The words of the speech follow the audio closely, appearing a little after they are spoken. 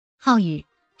浩宇，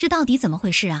这到底怎么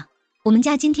回事啊？我们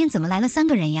家今天怎么来了3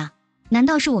个人呀？难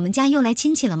道是我们家又来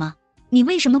亲戚了吗？你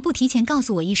为什么不提前告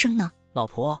诉我一声呢？老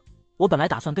婆，我本来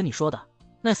打算跟你说的，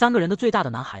那3个人的最大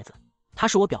的男孩子，他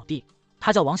是我表弟，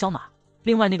他叫王小马。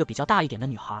另外那个比较大一点的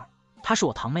女孩，她是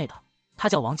我堂妹的，她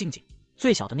叫王静静。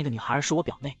最小的那个女孩是我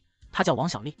表妹，她叫王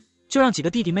小丽。就让几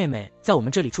个弟弟妹妹在我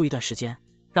们这里住一段时间，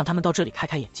让他们到这里开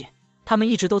开眼界。他们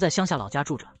一直都在乡下老家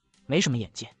住着，没什么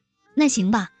眼界。那行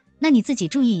吧，那你自己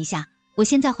注意一下，我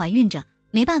现在怀孕着，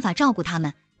没办法照顾他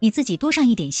们，你自己多上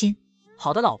一点心。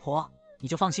好的，老婆，你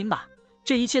就放心吧，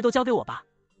这一切都交给我吧，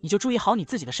你就注意好你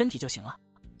自己的身体就行了。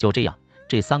就这样，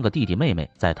这3个弟弟妹妹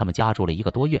在他们家住了1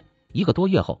个多月。1个多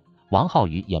月后，王浩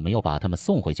宇也没有把他们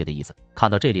送回去的意思。看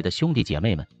到这里的兄弟姐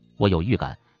妹们，我有预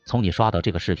感，从你刷到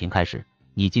这个视频开始，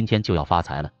你今天就要发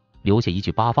财了。留下一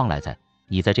句八方来财，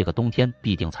你在这个冬天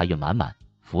必定财运满满，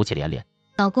福气连连。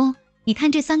老公，你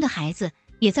看这3个孩子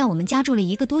也在我们家住了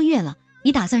1个多月了，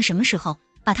你打算什么时候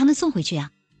把他们送回去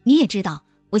啊？你也知道，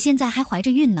我现在还怀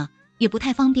着孕呢，也不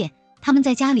太方便，他们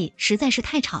在家里实在是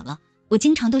太吵了，我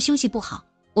经常都休息不好，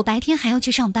我白天还要去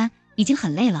上班，已经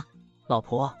很累了。老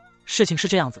婆，事情是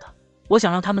这样子的，我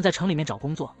想让他们在城里面找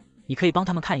工作，你可以帮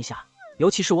他们看一下，尤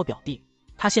其是我表弟，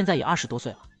他现在也20多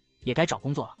岁了，也该找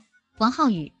工作了。王浩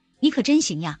宇，你可真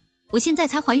行呀，我现在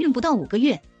才怀孕不到5个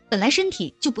月，本来身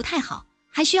体就不太好，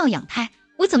还需要养胎，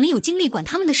我怎么有精力管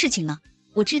他们的事情呢？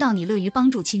我知道你乐于帮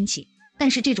助亲戚，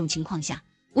但是这种情况下，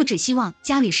我只希望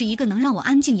家里是一个能让我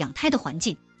安静养胎的环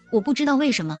境。我不知道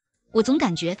为什么，我总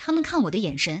感觉他们看我的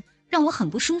眼神让我很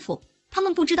不舒服，他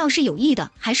们不知道是有意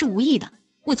的还是无意的，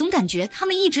我总感觉他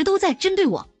们一直都在针对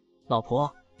我。老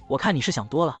婆，我看你是想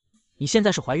多了，你现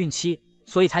在是怀孕期，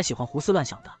所以才喜欢胡思乱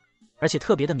想的，而且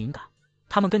特别的敏感，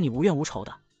他们跟你无怨无仇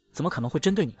的，怎么可能会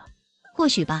针对你呢？或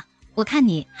许吧，我看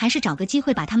你还是找个机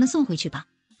会把他们送回去吧。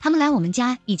他们来我们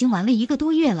家已经玩了1个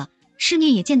多月了，世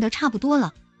面也见得差不多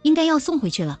了，应该要送回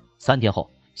去了。3天后，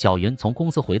小云从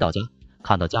公司回到家，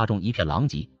看到家中一片狼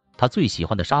藉，她最喜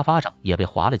欢的沙发上也被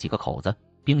划了几个口子，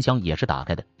冰箱也是打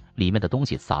开的，里面的东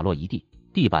西洒落一地，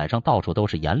地板上到处都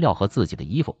是颜料和自己的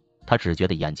衣服。她只觉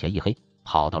得眼前一黑，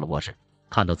跑到了卧室，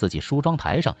看到自己梳妆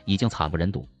台上已经惨不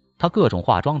忍睹，她各种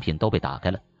化妆品都被打开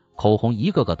了，口红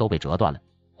一个个都被折断了，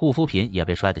护肤品也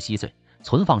被摔得稀碎，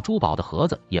存放珠宝的盒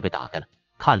子也被打开了，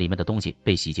看里面的东西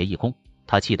被洗劫一空，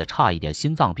她气得差一点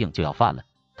心脏病就要犯了。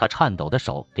她颤抖的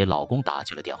手给老公打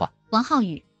去了电话。王浩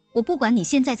宇，我不管你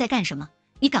现在在干什么，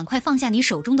你赶快放下你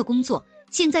手中的工作，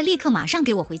现在立刻马上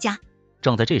给我回家。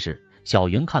正在这时，小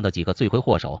云看到几个罪魁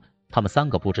祸首，他们3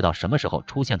个不知道什么时候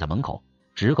出现在门口，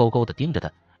直勾勾地盯着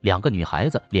她。2个女孩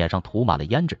子脸上涂满了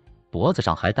胭脂，脖子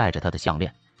上还戴着她的项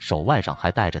链，手腕上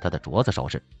还戴着她的镯子首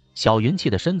饰。小云气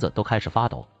的身子都开始发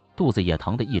抖，肚子也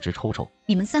疼得一直抽抽。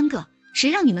你们3个，谁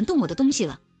让你们动我的东西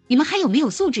了？你们还有没有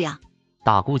素质呀？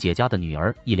大姑姐家的女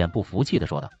儿一脸不服气地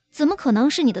说道：怎么可能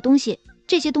是你的东西？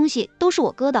这些东西都是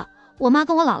我哥的，我妈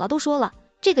跟我姥姥都说了，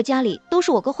这个家里都是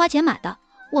我哥花钱买的，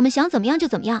我们想怎么样就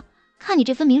怎么样，看你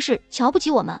这分明是瞧不起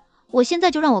我们，我现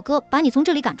在就让我哥把你从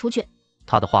这里赶出去。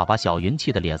他的话把小云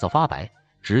气得脸色发白，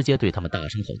直接对他们大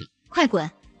声吼道：快滚，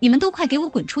你们都快给我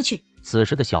滚出去！此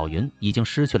时的小云已经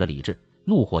失去了理智，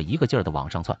怒火一个劲儿地往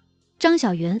上窜。张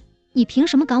小云，你凭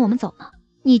什么赶我们走呢？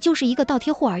你就是一个倒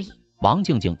贴货而已。王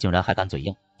静静竟然还敢嘴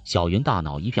硬，小云大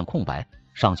脑一片空白，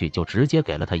上去就直接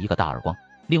给了她一个大耳光。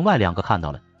另外2个看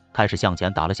到了，开始向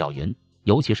前打了小云，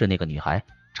尤其是那个女孩，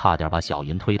差点把小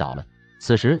云推倒了。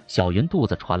此时小云肚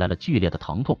子传来了剧烈的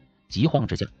疼痛，急慌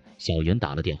之下，小云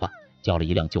打了电话，叫了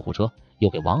一辆救护车，又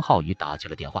给王浩宇打去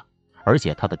了电话，而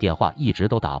且他的电话一直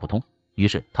都打不通，于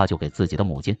是他就给自己的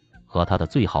母亲和她的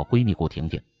最好闺蜜顾婷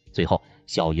婷。最后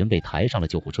小云被抬上了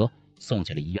救护车，送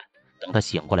去了医院。等她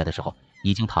醒过来的时候，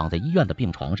已经躺在医院的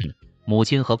病床上了。母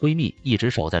亲和闺蜜一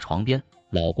直守在床边，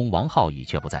老公王浩宇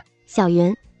却不在。小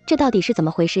云，这到底是怎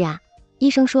么回事呀？医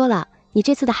生说了，你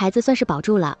这次的孩子算是保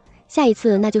住了，下一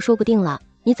次那就说不定了，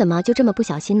你怎么就这么不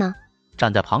小心呢？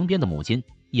站在旁边的母亲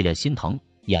一脸心疼，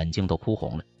眼睛都哭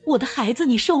红了。我的孩子，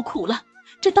你受苦了，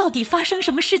这到底发生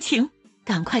什么事情？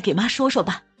赶快给妈说说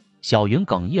吧。小云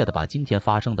哽咽地把今天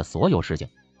发生的所有事情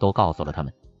都告诉了他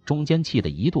们，中间气得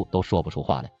一度都说不出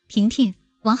话来。婷婷，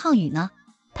王浩宇呢？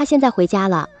他现在回家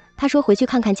了，他说回去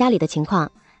看看家里的情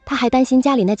况，他还担心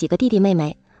家里那几个弟弟妹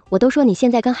妹。我都说你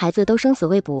现在跟孩子都生死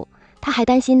未卜，他还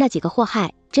担心那几个祸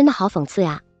害，真的好讽刺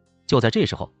呀。就在这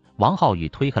时候，王浩宇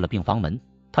推开了病房门，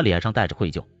他脸上带着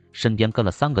愧疚，身边跟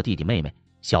了3个弟弟妹妹。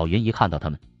小云一看到他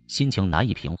们，心情难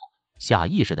以平复，下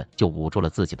意识的就捂住了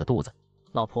自己的肚子。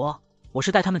老婆，我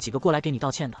是带他们几个过来给你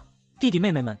道歉的，弟弟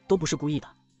妹妹们都不是故意的，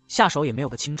下手也没有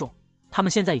个轻重，他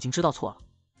们现在已经知道错了，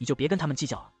你就别跟他们计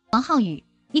较了。王浩宇，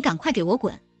你赶快给我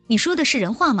滚！你说的是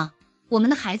人话吗？我们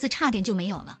的孩子差点就没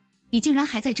有了，你竟然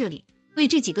还在这里为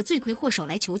这几个罪魁祸首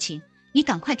来求情，你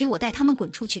赶快给我带他们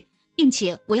滚出去，并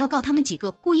且我要告他们几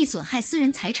个故意损害私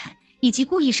人财产，以及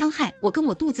故意伤害我跟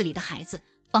我肚子里的孩子，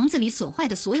房子里损坏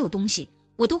的所有东西，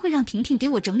我都会让婷婷给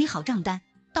我整理好账单，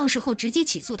到时候直接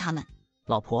起诉他们。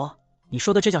老婆，你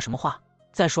说的这叫什么话？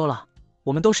再说了，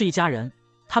我们都是一家人，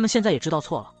他们现在也知道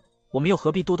错了，我们又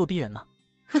何必咄咄逼人呢？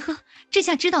呵呵，这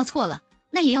下知道错了，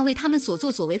那也要为他们所作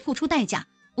所为付出代价，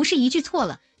不是一句错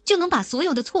了就能把所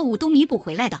有的错误都弥补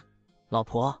回来的。老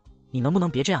婆，你能不能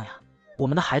别这样呀？我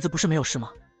们的孩子不是没有事吗？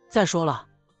再说了，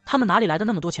他们哪里来的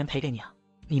那么多钱赔给你啊？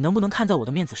你能不能看在我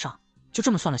的面子上，就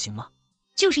这么算了行吗？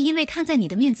就是因为看在你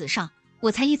的面子上，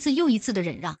我才一次又一次的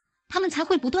忍让，他们才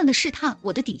会不断的试探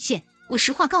我的底线。我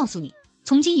实话告诉你，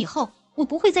从今以后我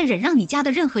不会再忍让你家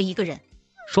的任何一个人。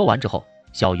说完之后，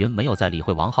小云没有再理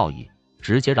会王浩宇，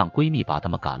直接让闺蜜把他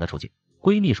们赶了出去。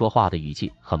闺蜜说话的语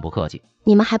气很不客气，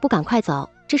你们还不赶快走，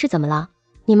这是怎么了？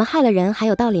你们害了人还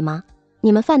有道理吗？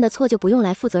你们犯的错就不用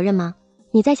来负责任吗？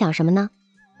你在想什么呢？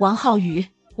王浩宇，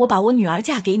我把我女儿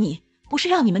嫁给你，不是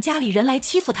让你们家里人来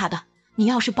欺负她的，你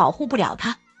要是保护不了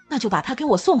她，那就把她给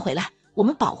我送回来，我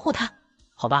们保护她。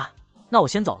好吧，那我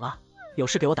先走了，有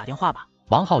事给我打电话吧。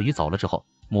王浩宇走了之后，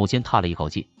母亲叹了一口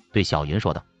气，对小云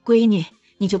说道：闺女，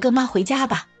你就跟妈回家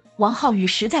吧，王浩宇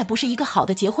实在不是一个好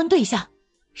的结婚对象。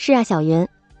是啊，小云，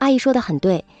阿姨说的很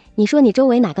对，你说你周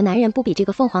围哪个男人不比这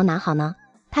个凤凰男好呢？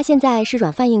他现在是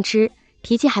软饭硬吃，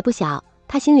脾气还不小，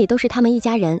他心里都是他们一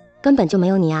家人，根本就没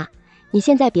有你啊。你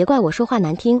现在别怪我说话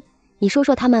难听，你说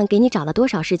说他们给你找了多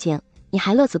少事情，你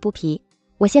还乐此不疲。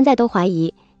我现在都怀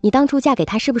疑你当初嫁给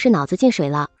他是不是脑子进水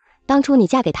了。当初你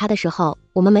嫁给他的时候，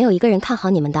我们没有一个人看好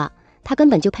你们的，他根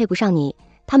本就配不上你，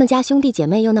他们家兄弟姐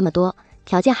妹又那么多，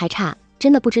条件还差，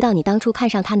真的不知道你当初看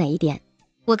上他哪一点。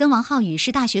我跟王浩宇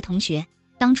是大学同学，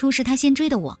当初是他先追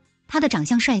的我，他的长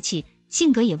相帅气，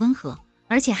性格也温和，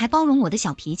而且还包容我的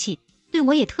小脾气，对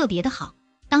我也特别的好。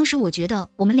当时我觉得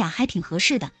我们俩还挺合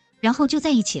适的，然后就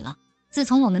在一起了。自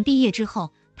从我们毕业之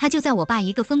后，他就在我爸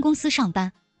一个分公司上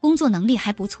班，工作能力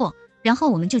还不错，然后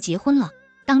我们就结婚了。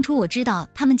当初我知道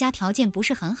他们家条件不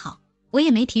是很好，我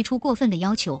也没提出过分的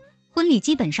要求，婚礼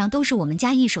基本上都是我们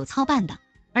家一手操办的，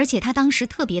而且他当时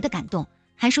特别的感动，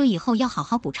还说以后要好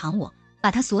好补偿我，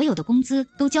把他所有的工资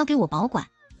都交给我保管。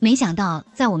没想到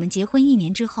在我们结婚1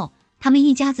年之后，他们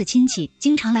一家子亲戚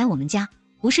经常来我们家，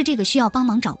不是这个需要帮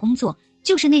忙找工作，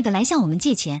就是那个来向我们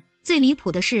借钱。最离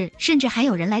谱的是，甚至还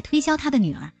有人来推销他的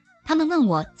女儿，他们问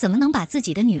我怎么能把自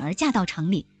己的女儿嫁到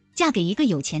城里，嫁给一个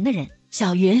有钱的人。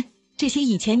小云，这些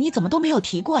以前你怎么都没有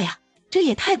提过呀？这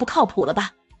也太不靠谱了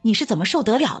吧，你是怎么受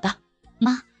得了的？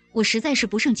妈，我实在是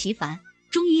不胜其烦，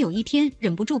终于有一天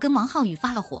忍不住跟王浩宇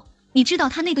发了火。你知道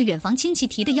他那个远房亲戚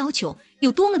提的要求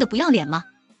有多么的不要脸吗？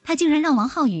他竟然让王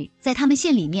浩宇在他们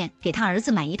县里面给他儿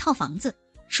子买一套房子，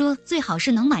说最好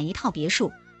是能买一套别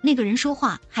墅。那个人说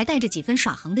话还带着几分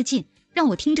耍横的劲，让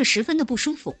我听着十分的不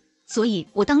舒服，所以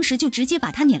我当时就直接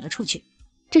把他撵了出去。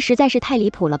这实在是太离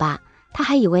谱了吧，他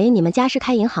还以为你们家是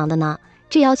开银行的呢，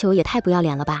这要求也太不要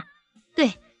脸了吧。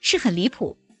对，是很离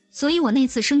谱，所以我那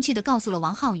次生气的告诉了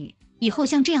王浩宇，以后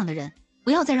像这样的人不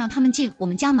要再让他们进我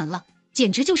们家门了，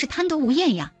简直就是贪得无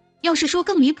厌呀。要是说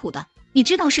更离谱的，你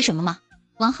知道是什么吗？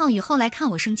王浩宇后来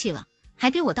看我生气了，还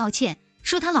给我道歉，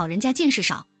说他老人家见识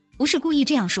少，不是故意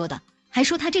这样说的，还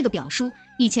说他这个表叔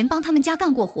以前帮他们家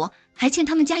干过活，还欠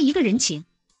他们家一个人情。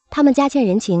他们家欠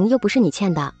人情又不是你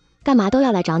欠的，干嘛都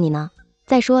要来找你呢？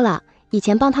再说了，以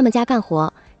前帮他们家干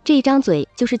活，这一张嘴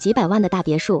就是几百万的大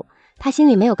别墅，他心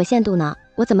里没有个限度呢，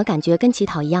我怎么感觉跟乞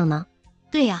讨一样呢？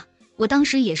对呀，我当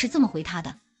时也是这么回他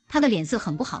的，他的脸色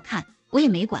很不好看，我也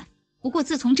没管。不过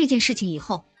自从这件事情以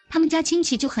后，他们家亲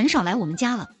戚就很少来我们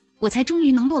家了，我才终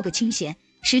于能落个清闲。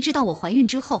谁知道我怀孕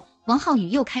之后，王浩宇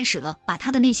又开始了把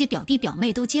他的那些表弟表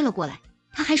妹都接了过来，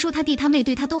他还说他弟他妹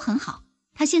对他都很好，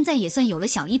他现在也算有了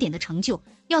小一点的成就，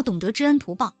要懂得知恩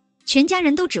图报，全家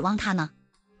人都指望他呢。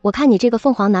我看你这个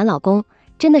凤凰男老公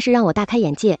真的是让我大开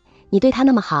眼界，你对他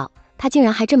那么好，他竟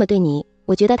然还这么对你，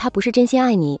我觉得他不是真心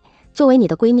爱你。作为你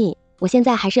的闺蜜，我现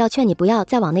在还是要劝你不要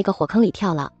再往那个火坑里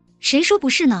跳了。谁说不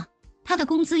是呢？他的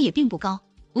工资也并不高，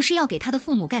不是要给他的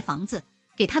父母盖房子，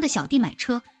给他的小弟买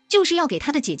车，就是要给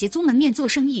他的姐姐租门面做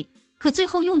生意，可最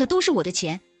后用的都是我的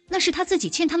钱，那是他自己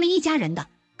欠他们一家人的，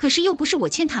可是又不是我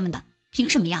欠他们的，凭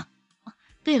什么呀？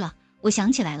对了，我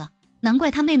想起来了，难怪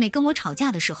他妹妹跟我吵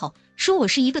架的时候说我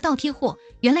是一个倒贴货，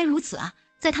原来如此啊，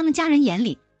在他们家人眼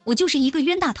里，我就是一个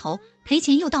冤大头，赔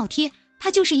钱又倒贴，他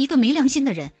就是一个没良心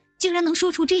的人，竟然能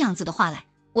说出这样子的话来，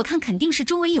我看肯定是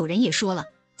周围有人也说了，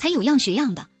才有样学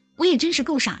样的，我也真是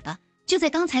够傻的。就在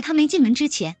刚才他没进门之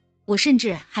前，我甚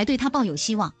至还对他抱有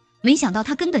希望，没想到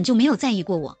他根本就没有在意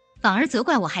过我，反而责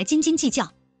怪我还斤斤计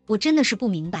较。我真的是不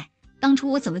明白，当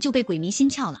初我怎么就被鬼迷心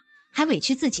窍了，还委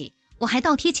屈自己，我还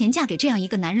倒贴钱嫁给这样一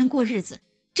个男人过日子，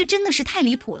这真的是太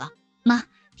离谱了。妈，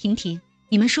婷婷，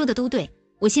你们说的都对，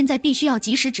我现在必须要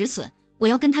及时止损，我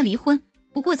要跟他离婚。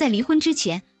不过在离婚之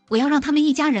前，我要让他们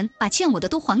一家人把欠我的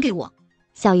都还给我。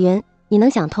小云，你能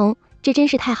想通，这真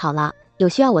是太好了，有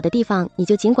需要我的地方你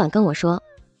就尽管跟我说。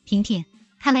婷婷，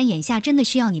看来眼下真的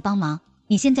需要你帮忙，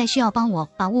你现在需要帮我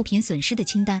把物品损失的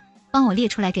清单帮我列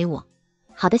出来给我。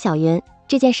好的，小云，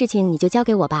这件事情你就交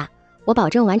给我吧，我保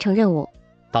证完成任务。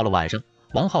到了晚上，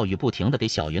王浩宇不停地给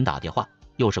小云打电话，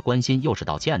又是关心又是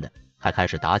道歉的，还开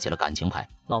始打起了感情牌。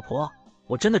老婆，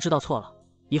我真的知道错了，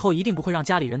以后一定不会让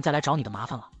家里人再来找你的麻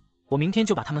烦了，我明天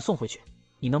就把他们送回去，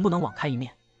你能不能网开一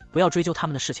面，不要追究他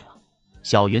们的事情了。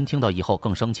小云听到以后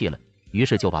更生气了，于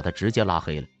是就把他直接拉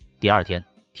黑了。第二天，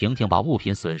婷婷把物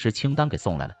品损失清单给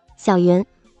送来了。小云，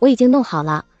我已经弄好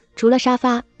了，除了沙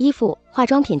发、衣服、化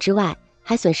妆品之外，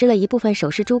还损失了一部分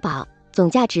首饰珠宝，总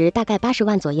价值大概80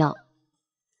万左右。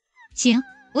行，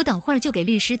我等会儿就给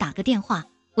律师打个电话，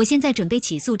我现在准备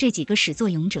起诉这几个始作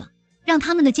俑者，让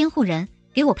他们的监护人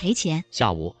给我赔钱。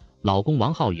下午，老公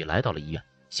王浩宇来到了医院，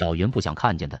小云不想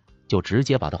看见他，就直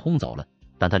接把他轰走了，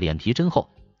但他脸皮真厚，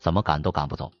怎么赶都赶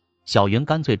不走。小云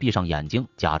干脆闭上眼睛，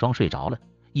假装睡着了，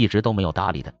一直都没有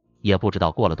搭理他。也不知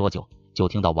道过了多久，就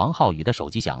听到王浩宇的手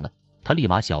机响了，他立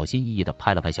马小心翼翼地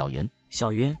拍了拍小云。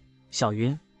小云，小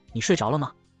云，你睡着了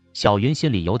吗？小云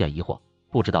心里有点疑惑，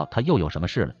不知道他又有什么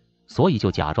事了，所以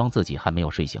就假装自己还没有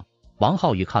睡醒。王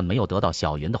浩宇看没有得到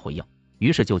小云的回应，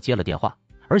于是就接了电话，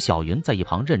而小云在一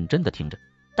旁认真地听着。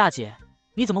大姐，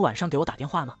你怎么晚上给我打电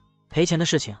话呢？赔钱的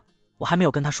事情我还没有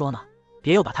跟他说呢，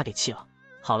别又把他给气了。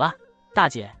好了，大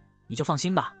姐，你就放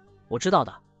心吧，我知道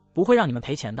的，不会让你们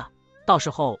赔钱的，到时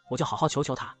候我就好好求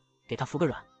求他，给他服个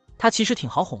软。他其实挺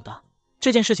好哄的，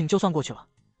这件事情就算过去了。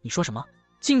你说什么？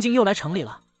静静又来城里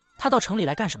了？他到城里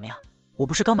来干什么呀？我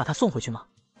不是刚把他送回去吗？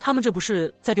他们这不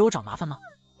是在给我找麻烦吗？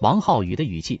王浩宇的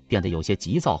语气变得有些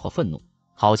急躁和愤怒，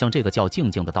好像这个叫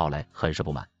静静的到来很是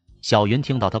不满。小云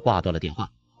听到他挂断了电话，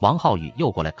王浩宇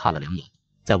又过来看了两眼。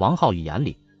在王浩宇眼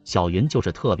里，小云就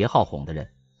是特别好哄的人，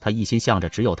他一心向着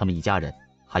只有他们一家人，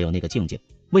还有那个静静。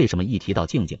为什么一提到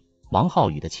静静，王浩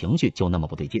宇的情绪就那么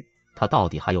不对劲？他到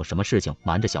底还有什么事情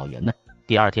瞒着小云呢？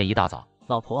第二天一大早，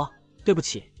老婆，对不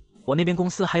起，我那边公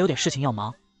司还有点事情要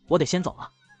忙，我得先走了。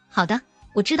好的，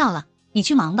我知道了，你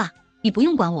去忙吧，你不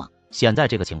用管我。现在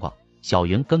这个情况，小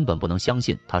云根本不能相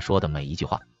信他说的每一句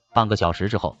话。半个小时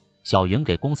之后，小云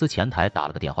给公司前台打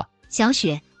了个电话。小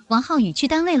雪，王浩宇去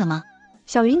单位了吗？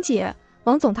小云姐，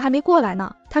王总他还没过来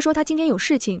呢，他说他今天有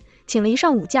事情，请了一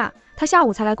上午假，他下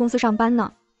午才来公司上班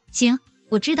呢。行，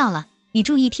我知道了，你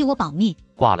注意替我保密。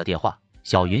挂了电话，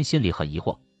小云心里很疑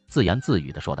惑，自言自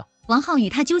语地说道：王浩宇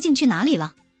他究竟去哪里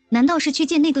了？难道是去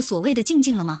见那个所谓的静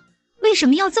静了吗？为什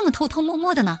么要这么偷偷摸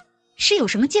摸的呢？是有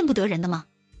什么见不得人的吗？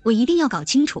我一定要搞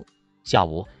清楚。下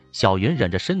午，小云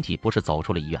忍着身体不适走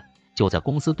出了医院，就在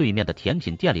公司对面的甜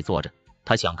品店里坐着，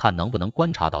她想看能不能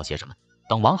观察到些什么。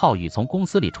等王浩宇从公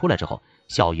司里出来之后，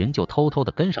小云就偷偷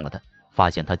地跟上了他，发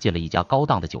现他进了一家高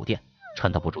档的酒店。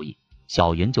趁他不注意，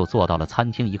小云就坐到了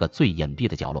餐厅一个最隐蔽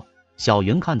的角落。小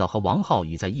云看到和王浩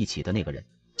宇在一起的那个人，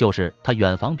就是他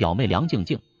远房表妹梁静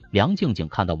静。梁静静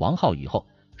看到王浩宇后，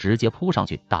直接扑上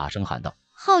去大声喊道：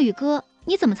浩宇哥，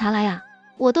你怎么才来呀？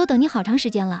我都等你好长时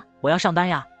间了。我要上班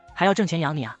呀，还要挣钱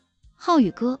养你啊。浩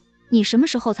宇哥，你什么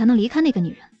时候才能离开那个女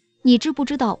人？你知不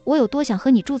知道我有多想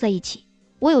和你住在一起，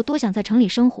我有多想在城里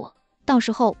生活，到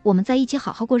时候我们在一起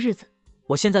好好过日子。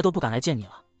我现在都不敢来见你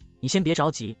了，你先别着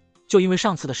急，就因为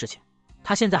上次的事情，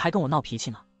他现在还跟我闹脾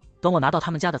气呢，等我拿到他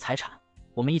们家的财产，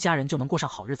我们一家人就能过上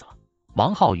好日子了。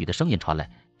王浩宇的声音传来，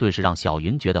顿时让小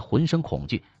云觉得浑身恐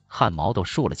惧，汗毛都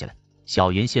竖了起来。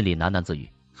小云心里喃喃自语：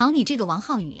好你这个王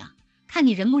浩宇呀，看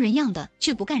你人模人样的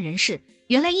却不干人事，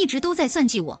原来一直都在算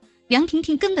计我。梁婷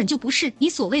婷根本就不是你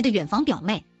所谓的远房表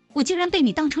妹，我竟然被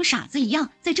你当成傻子一样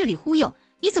在这里忽悠，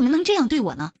你怎么能这样对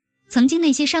我呢？曾经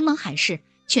那些山盟海誓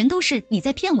全都是你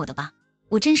在骗我的吧？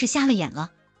我真是瞎了眼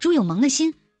了，猪有蒙了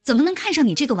心，怎么能看上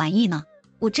你这个玩意呢？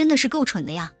我真的是够蠢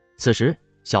的呀。此时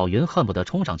小云恨不得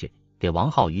冲上去给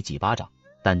王浩宇几巴掌，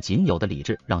但仅有的理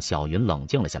智让小云冷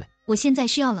静了下来。我现在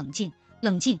需要冷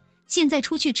静，现在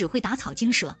出去只会打草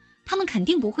惊蛇，他们肯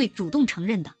定不会主动承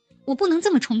认的。我不能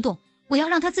这么冲动，我要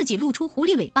让他自己露出狐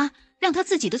狸尾巴，让他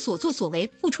自己的所作所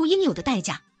为付出应有的代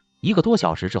价。1个多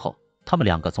小时之后，他们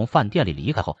2个从饭店里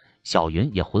离开后，小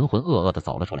云也浑浑噩噩地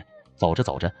走了出来。走着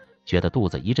走着，觉得肚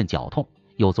子一阵绞痛，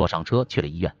又坐上车去了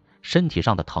医院。身体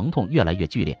上的疼痛越来越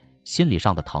剧烈，心理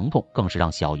上的疼痛更是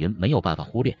让小云没有办法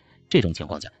忽略，这种情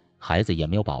况下，孩子也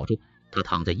没有保住，他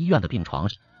躺在医院的病床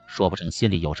上，说不上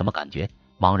心里有什么感觉，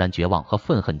茫然绝望和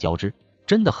愤恨交织，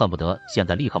真的恨不得现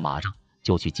在立刻马上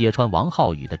就去揭穿王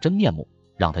浩宇的真面目，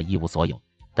让他一无所有。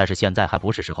但是现在还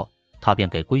不是时候，她便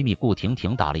给闺蜜顾婷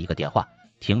婷打了一个电话。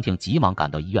婷婷急忙赶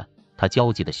到医院，她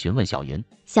焦急地询问小云：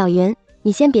小云，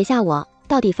你先别吓我，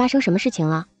到底发生什么事情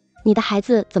了？你的孩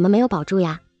子怎么没有保住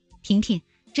呀？婷婷，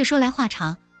这说来话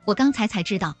长，我刚才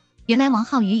知道，原来王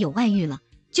浩宇有外遇了，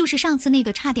就是上次那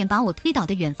个差点把我推倒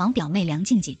的远房表妹梁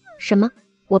静静。什么？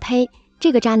我呸，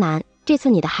这个渣男，这次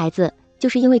你的孩子就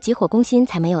是因为急火攻心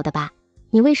才没有的吧？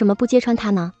你为什么不揭穿他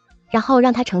呢？然后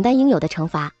让他承担应有的惩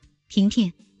罚？婷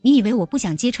婷，你以为我不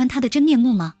想揭穿他的真面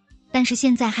目吗？但是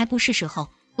现在还不是时候，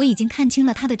我已经看清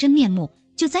了他的真面目，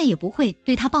就再也不会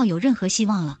对他抱有任何希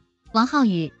望了。王浩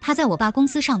宇他在我爸公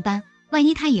司上班，万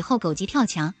一他以后狗急跳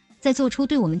墙，再做出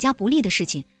对我们家不利的事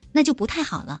情，那就不太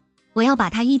好了。我要把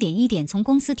他一点一点从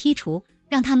公司剔除，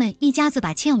让他们一家子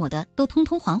把欠我的都通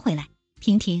通还回来。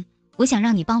婷婷，我想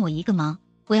让你帮我一个忙，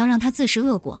我要让他自食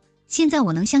恶果，现在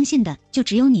我能相信的就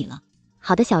只有你了。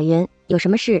好的，小云，有什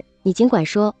么事你尽管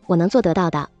说，我能做得到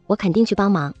的，我肯定去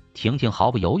帮忙。婷婷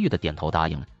毫不犹豫地点头答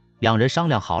应了。两人商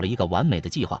量好了一个完美的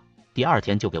计划，第二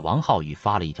天就给王浩宇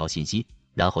发了一条信息，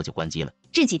然后就关机了。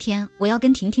这几天我要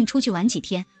跟婷婷出去玩几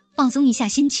天，放松一下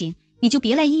心情，你就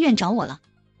别来医院找我了。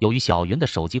由于小云的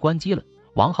手机关机了，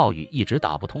王浩宇一直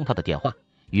打不通她的电话，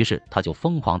于是他就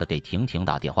疯狂地给婷婷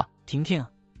打电话。婷婷，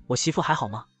我媳妇还好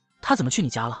吗？她怎么去你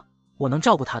家了？我能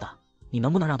照顾她的，你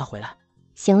能不能让她回来？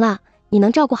行了，你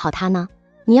能照顾好她呢？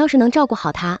你要是能照顾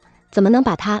好她，怎么能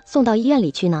把她送到医院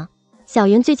里去呢？小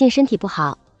云最近身体不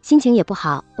好，心情也不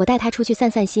好，我带她出去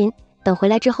散散心，等回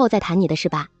来之后再谈你的事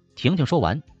吧。婷婷说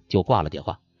完就挂了电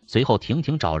话，随后婷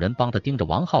婷找人帮她盯着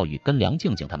王浩宇跟梁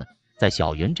静静他们。在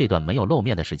小云这段没有露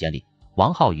面的时间里，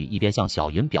王浩宇一边向小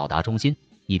云表达忠心，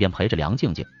一边陪着梁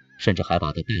静静，甚至还把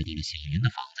她带到了小云的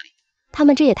房子里。他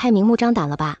们这也太明目张胆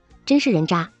了吧，真是人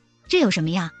渣。这有什么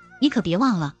呀？你可别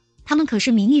忘了，他们可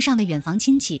是名义上的远房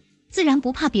亲戚，自然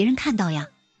不怕别人看到呀。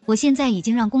我现在已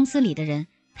经让公司里的人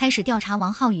开始调查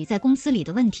王浩宇在公司里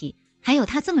的问题，还有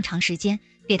他这么长时间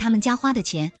给他们家花的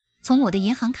钱，从我的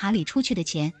银行卡里出去的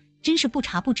钱，真是不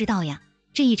查不知道呀。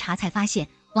这一查才发现，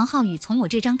王浩宇从我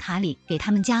这张卡里给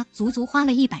他们家足足花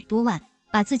了100多万，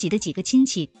把自己的几个亲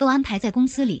戚都安排在公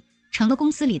司里，成了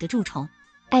公司里的蛀虫。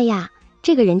哎呀，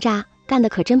这个人渣干的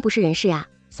可真不是人事啊。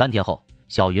3天后，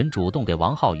小云主动给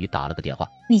王浩宇打了个电话。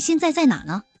你现在在哪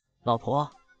呢？老婆，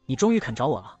你终于肯找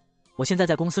我了，我现在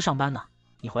在公司上班呢，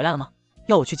你回来了吗？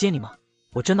要我去接你吗？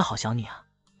我真的好想你啊。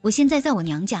我现在在我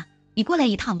娘家，你过来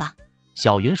一趟吧。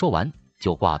小云说完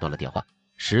就挂断了电话。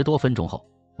10多分钟后，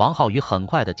王浩宇很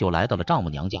快的就来到了丈母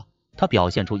娘家，他表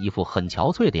现出一副很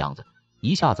憔悴的样子，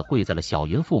一下子跪在了小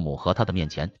云父母和他的面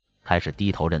前，开始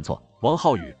低头认错。王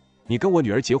浩宇，你跟我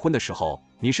女儿结婚的时候，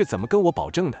你是怎么跟我保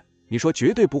证的？你说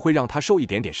绝对不会让她受一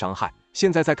点点伤害，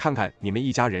现在再看看你们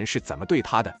一家人是怎么对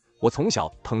她的。我从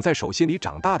小捧在手心里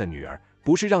长大的女儿，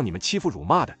不是让你们欺负辱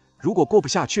骂的，如果过不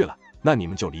下去了，那你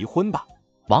们就离婚吧。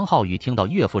王浩宇听到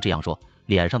岳父这样说，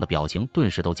脸上的表情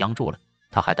顿时都僵住了，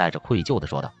他还带着愧疚的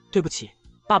说道：对不起，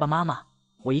爸爸妈妈，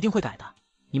我一定会改的，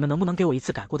你们能不能给我一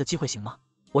次改过的机会行吗？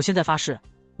我现在发誓，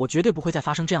我绝对不会再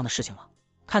发生这样的事情了。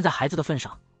看在孩子的份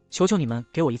上，求求你们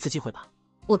给我一次机会吧。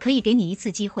我可以给你一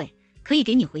次机会，可以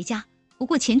给你回家，不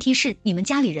过前提是你们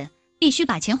家里人必须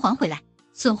把钱还回来。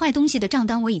损坏东西的账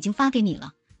单我已经发给你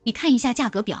了，你看一下价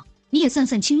格表，你也算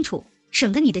算清楚，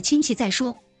省得你的亲戚再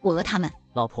说我讹他们。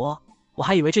老婆，我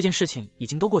还以为这件事情已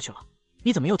经都过去了，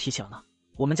你怎么又提起了呢？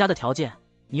我们家的条件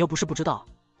你又不是不知道，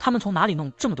他们从哪里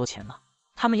弄这么多钱呢？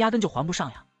他们压根就还不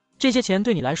上呀。这些钱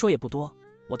对你来说也不多，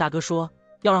我大哥说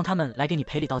要让他们来给你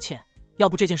赔礼道歉，要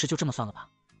不这件事就这么算了吧。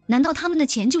难道他们的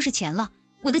钱就是钱了，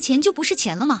我的钱就不是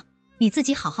钱了吗？你自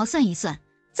己好好算一算，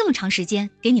这么长时间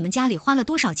给你们家里花了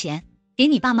多少钱？给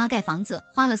你爸妈盖房子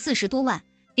花了40多万，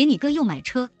给你哥又买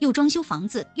车又装修房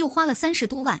子又花了30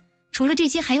多万，除了这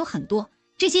些还有很多，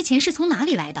这些钱是从哪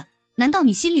里来的？难道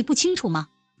你心里不清楚吗？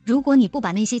如果你不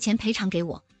把那些钱赔偿给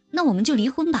我，那我们就离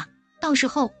婚吧，到时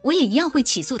候我也一样会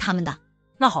起诉他们的。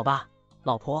那好吧，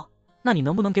老婆，那你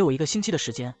能不能给我1个星期的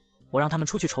时间，我让他们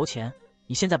出去筹钱，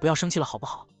你现在不要生气了好不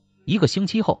好？1个星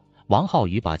期后，王浩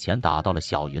宇把钱打到了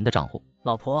小云的账户。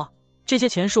老婆，这些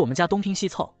钱是我们家东拼西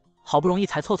凑，好不容易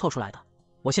才凑出来的，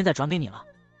我现在转给你了，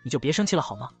你就别生气了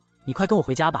好吗？你快跟我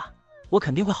回家吧，我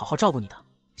肯定会好好照顾你的，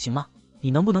行吗？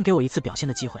你能不能给我一次表现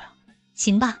的机会啊？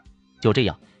行吧。就这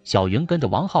样，小云跟着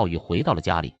王浩宇回到了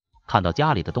家里，看到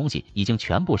家里的东西已经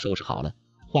全部收拾好了，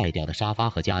坏掉的沙发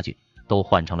和家具都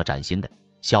换成了崭新的。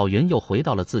小云又回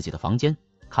到了自己的房间，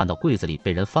看到柜子里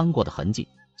被人翻过的痕迹，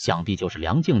想必就是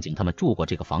梁静静他们住过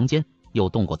这个房间，又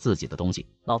动过自己的东西。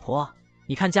老婆，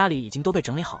你看家里已经都被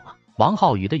整理好了。王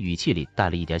浩宇的语气里带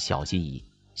了一点小心翼翼。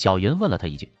小云问了他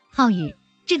一句：浩宇，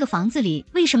这个房子里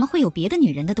为什么会有别的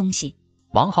女人的东西？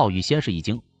王浩宇先是一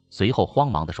惊，随后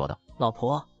慌忙地说道：老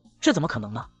婆，这怎么可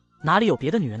能呢？哪里有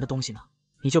别的女人的东西呢？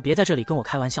你就别在这里跟我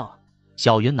开玩笑了。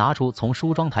小云拿出从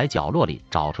梳妆台角落里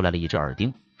找出来了一只耳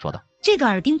钉，说道：这个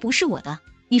耳钉不是我的，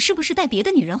你是不是带别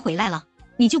的女人回来了？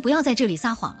你就不要在这里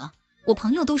撒谎了。我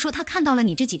朋友都说他看到了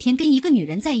你这几天跟一个女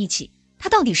人在一起，他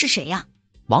到底是谁呀？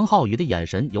王浩宇的眼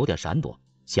神有点闪躲，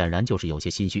显然就是有些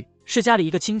心虚。是家里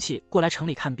一个亲戚过来城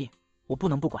里看病，我不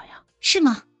能不管呀。是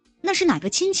吗？那是哪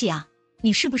个亲戚啊？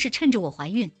你是不是趁着我怀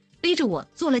孕，背着我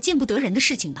做了见不得人的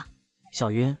事情的？小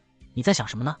云，你在想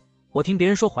什么呢？我听别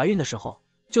人说怀孕的时候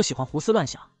就喜欢胡思乱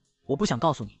想，我不想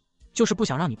告诉你，就是不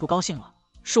想让你不高兴了。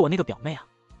是我那个表妹啊，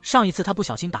上一次她不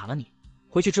小心打了你，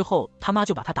回去之后他妈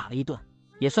就把她打了一顿，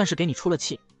也算是给你出了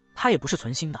气。她也不是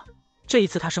存心的，这一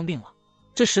次她生病了，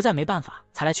这实在没办法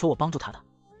才来求我帮助她的。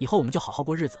以后我们就好好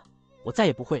过日子，我再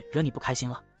也不会惹你不开心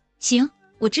了。行，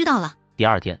我知道了。第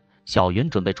二天，小云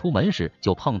准备出门时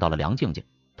就碰到了梁静静，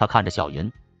她看着小云，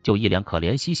就一脸可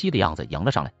怜兮兮的样子迎了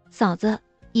上来。嫂子，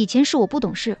以前是我不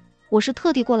懂事，我是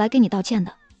特地过来给你道歉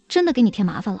的，真的给你添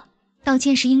麻烦了。道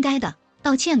歉是应该的，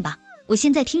道歉吧，我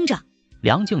现在听着。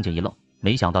梁静静一愣，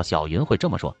没想到小云会这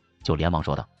么说，就连忙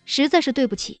说道：实在是对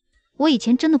不起，我以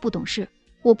前真的不懂事，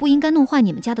我不应该弄坏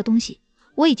你们家的东西，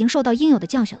我已经受到应有的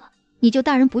教训了，你就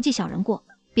大人不计小人过，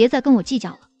别再跟我计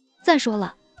较了。再说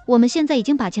了，我们现在已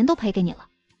经把钱都赔给你了。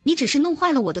你只是弄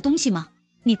坏了我的东西吗？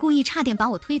你故意差点把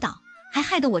我推倒，还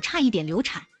害得我差一点流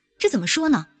产，这怎么说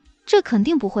呢？这肯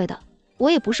定不会的，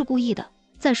我也不是故意的。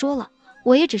再说了，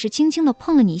我也只是轻轻的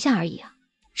碰了你一下而已啊。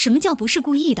什么叫不是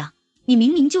故意的？你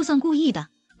明明就算故意的，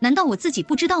难道我自己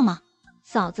不知道吗？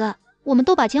嫂子，我们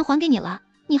都把钱还给你了，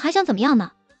你还想怎么样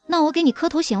呢？那我给你磕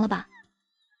头行了吧？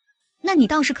那你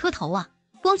倒是磕头啊，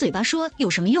光嘴巴说有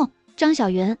什么用？张小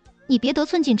云，你别得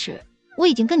寸进尺，我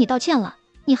已经跟你道歉了，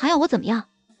你还要我怎么样？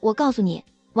我告诉你，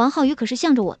王浩宇可是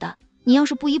向着我的，你要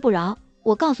是不依不饶，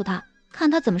我告诉他，看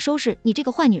他怎么收拾你这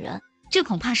个坏女人。这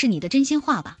恐怕是你的真心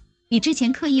话吧？你之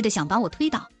前刻意的想把我推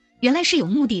倒，原来是有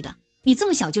目的的。你这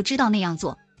么小就知道那样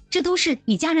做，这都是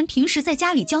你家人平时在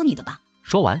家里教你的吧？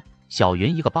说完，小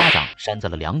云一个巴掌扇在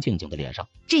了梁静静的脸上。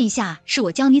这一下是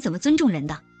我教你怎么尊重人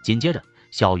的。紧接着，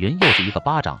小云又是一个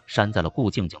巴掌扇在了顾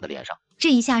静静的脸上。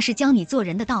这一下是教你做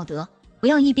人的道德，不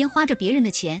要一边花着别人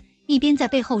的钱，一边在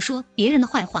背后说别人的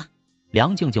坏话。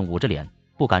梁静静捂着脸，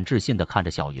不敢置信地看着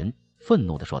小云，愤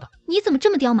怒地说道：你怎么这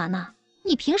么刁蛮呢？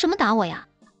你凭什么打我呀？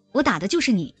我打的就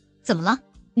是你，怎么了？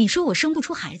你说我生不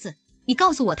出孩子，你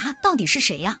告诉我他到底是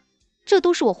谁呀？这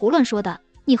都是我胡乱说的，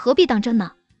你何必当真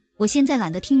呢？我现在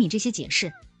懒得听你这些解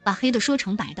释，把黑的说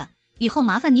成白的，以后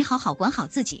麻烦你好好管好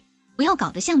自己，不要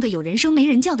搞得像个有人生没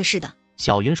人教的似的。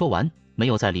小云说完，没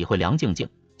有再理会梁静静，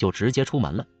就直接出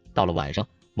门了。到了晚上，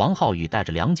王浩宇带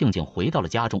着梁静静回到了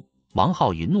家中。王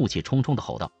浩宇怒气冲冲地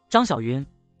吼道：张小云，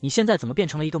你现在怎么变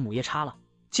成了一个母夜叉了？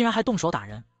竟然还动手打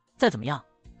人！再怎么样，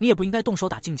你也不应该动手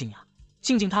打静静呀。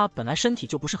静静她本来身体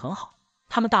就不是很好，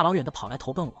他们大老远的跑来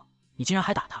投奔我，你竟然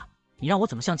还打她，你让我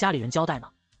怎么向家里人交代呢？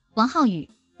王浩宇，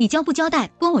你交不交代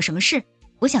关我什么事？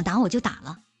我想打我就打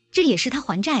了，这也是他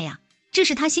还债呀，这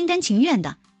是他心甘情愿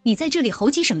的，你在这里猴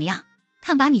急什么呀？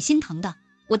看把你心疼的，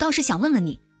我倒是想问问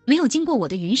你，没有经过我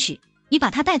的允许，你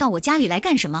把他带到我家里来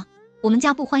干什么？我们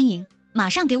家不欢迎，马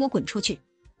上给我滚出去！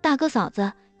大哥嫂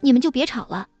子，你们就别吵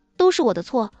了，都是我的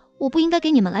错，我不应该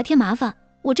给你们来添麻烦，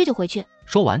我这就回去。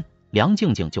说完，梁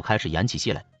静静就开始演起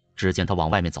戏来。只见她往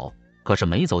外面走，可是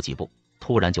没走几步，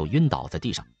突然就晕倒在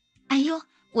地上。哎呦，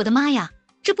我的妈呀，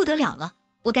这不得了了！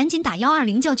我赶紧打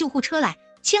120叫救护车来，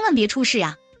千万别出事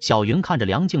呀！小云看着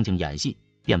梁静静演戏，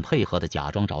便配合的假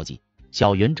装着急。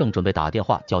小云正准备打电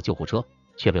话叫救护车，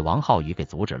却被王浩宇给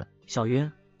阻止了。小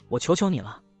云，我求求你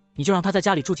了，你就让他在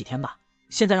家里住几天吧，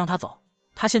现在让他走，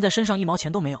他现在身上1毛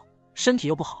钱都没有，身体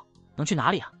又不好，能去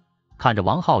哪里啊？看着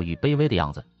王浩宇卑微的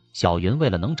样子，小云为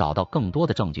了能找到更多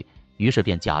的证据，于是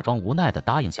便假装无奈地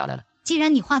答应下来了。既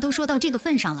然你话都说到这个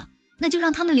份上了，那就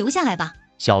让他们留下来吧。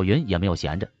小云也没有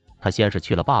闲着，她先是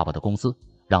去了爸爸的公司，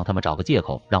让他们找个借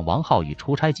口让王浩宇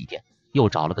出差几天，又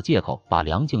找了个借口把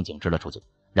梁静静支了出去，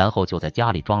然后就在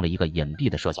家里装了一个隐蔽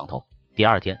的摄像头。第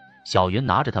二天，小云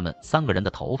拿着他们3个人的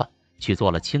头发去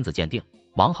做了亲子鉴定。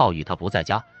王浩宇他不在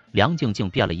家，梁静静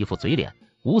变了一副嘴脸，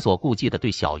无所顾忌地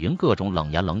对小云各种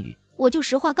冷言冷语。我就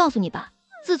实话告诉你吧，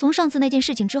自从上次那件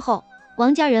事情之后，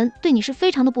王家人对你是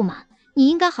非常的不满，你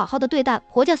应该好好的对待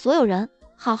婆家所有人，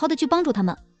好好的去帮助他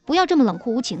们，不要这么冷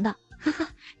酷无情的。呵呵，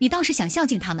你倒是想孝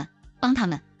敬他们，帮他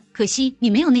们，可惜你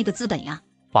没有那个资本呀。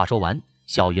话说完，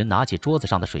小云拿起桌子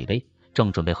上的水杯，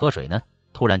正准备喝水呢，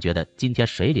突然觉得今天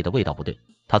水里的味道不对，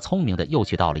她聪明的又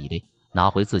去倒了一杯，拿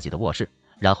回自己的卧室，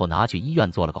然后拿去医院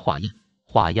做了个化验。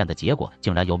化验的结果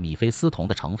竟然有米非司酮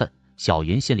的成分，小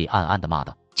云心里暗暗的骂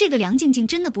道：这个梁静静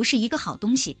真的不是一个好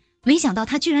东西，没想到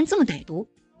她居然这么歹毒，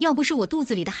要不是我肚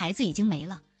子里的孩子已经没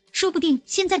了，说不定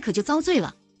现在可就遭罪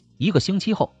了。1个星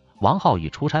期后，王浩宇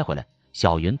出差回来，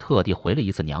小云特地回了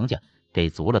一次娘家，给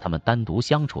足了他们单独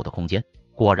相处的空间。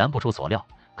果然不出所料，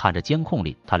看着监控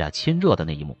里他俩亲热的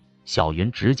那一幕，小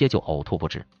云直接就呕吐不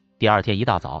止。第二天一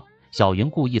大早，小云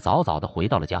故意早早的回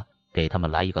到了家，给他们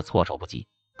来一个措手不及。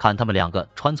看他们2个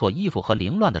穿错衣服和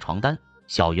凌乱的床单，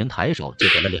小云抬手就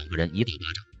给了2个人一大巴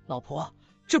掌。老婆，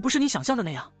这不是你想象的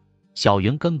那样。小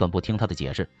云根本不听他的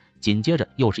解释，紧接着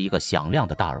又是一个响亮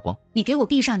的大耳光。你给我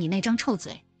闭上你那张臭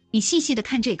嘴，你细细的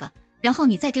看这个，然后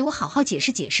你再给我好好解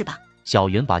释解释吧。小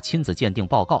云把亲子鉴定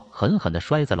报告狠狠地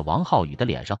摔在了王浩宇的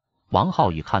脸上，王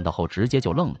浩宇看到后直接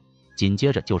就愣了，紧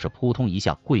接着就是扑通一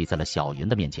下跪在了小云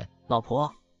的面前。老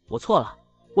婆，我错了，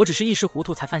我只是一时糊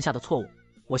涂才犯下的错误，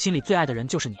我心里最爱的人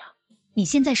就是你啊。你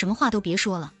现在什么话都别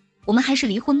说了，我们还是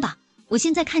离婚吧，我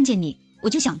现在看见你我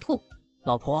就想吐。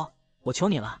老婆，我求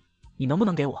你了，你能不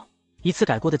能给我一次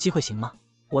改过的机会行吗？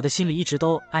我的心里一直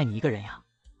都爱你一个人呀。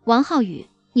王浩宇，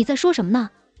你在说什么呢？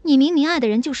你明明爱的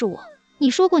人就是我，你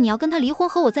说过你要跟他离婚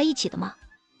和我在一起的吗？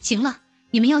行了，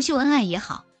你们要秀恩爱也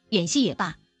好，演戏也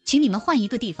罢，请你们换一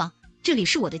个地方，这里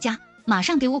是我的家，马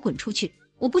上给我滚出去，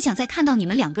我不想再看到你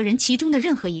们2个人其中的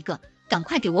任何一个，赶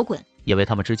快给我滚。因为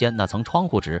他们之间那层窗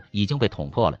户纸已经被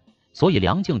捅破了，所以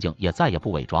梁静静也再也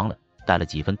不伪装了，带了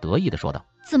几分得意的说道：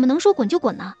怎么能说滚就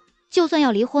滚呢？就算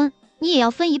要离婚，你也要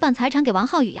分一半财产给王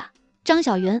浩宇呀。张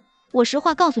小云，我实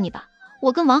话告诉你吧，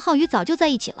我跟王浩宇早就在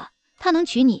一起了，他能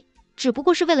娶你只不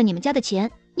过是为了你们家的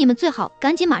钱，你们最好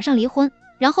赶紧马上离婚，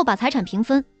然后把财产平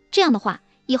分，这样的话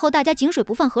以后大家井水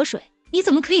不犯河水。你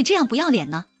怎么可以这样不要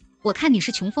脸呢？我看你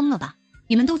是穷疯了吧？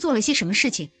你们都做了些什么事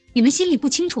情，你们心里不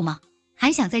清楚吗？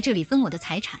还想在这里分我的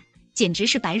财产，简直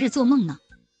是白日做梦呢。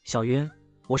小云，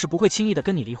我是不会轻易的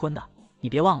跟你离婚的，你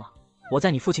别忘了，我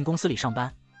在你父亲公司里上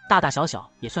班，大大小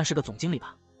小也算是个总经理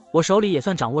吧，我手里也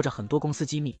算掌握着很多公司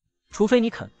机密，除非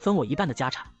你肯分我一半的家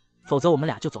产，否则我们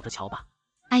俩就走着瞧吧。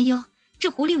哎呦，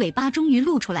这狐狸尾巴终于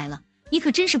露出来了，你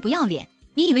可真是不要脸，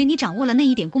你以为你掌握了那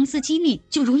一点公司机密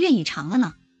就如愿以偿了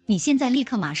呢？你现在立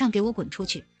刻马上给我滚出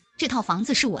去，这套房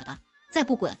子是我的，再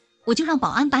不滚我就让保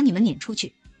安把你们撵出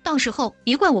去，到时候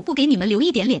别怪我不给你们留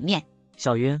一点脸面。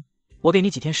小云，我给你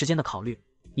几天时间的考虑，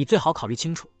你最好考虑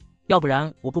清楚，要不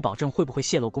然我不保证会不会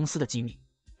泄露公司的机密。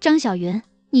张小云，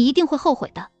你一定会后悔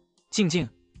的。静静，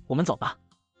我们走吧。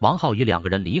王浩宇2个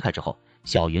人离开之后，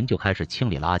小云就开始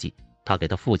清理垃圾，他给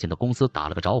他父亲的公司打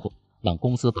了个招呼，让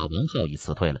公司把王浩宇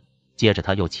辞退了，接着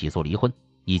他又起诉离婚，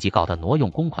以及告他挪用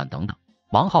公款等等。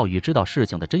王浩宇知道事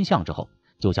情的真相之后，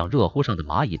就像热乎上的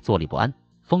蚂蚁坐立不安，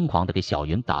疯狂的给小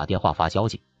云打电话发消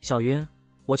息。小云，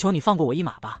我求你放过我一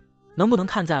马吧，能不能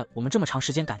看在我们这么长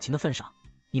时间感情的份上，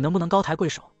你能不能高抬贵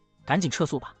手，赶紧撤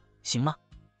诉吧，行吗？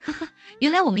呵呵，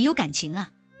原来我们有感情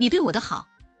啊，你对我的好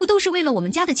不都是为了我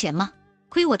们家的钱吗？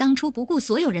亏我当初不顾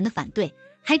所有人的反对，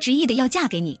还执意的要嫁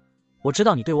给你。我知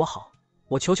道你对我好，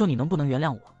我求求你能不能原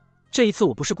谅我，这一次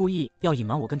我不是故意要隐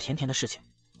瞒我跟甜甜的事情，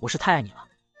我是太爱你了，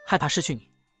害怕失去你，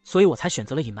所以我才选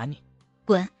择了隐瞒你。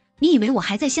滚，你以为我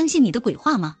还在相信你的鬼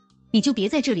话吗？你就别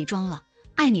在这里装了，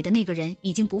爱你的那个人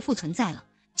已经不复存在了，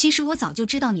其实我早就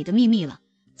知道你的秘密了，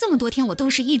这么多天我都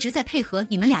是一直在配合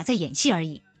你们俩在演戏而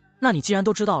已。那你既然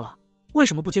都知道了，为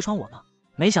什么不揭穿我呢？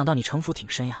没想到你城府挺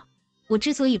深呀。我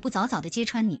之所以不早早的揭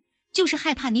穿你，就是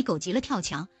害怕你狗急了跳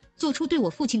墙，做出对我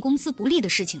父亲公司不利的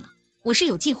事情了。我是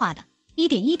有计划的，一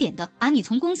点一点的把你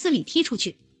从公司里踢出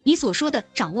去。你所说的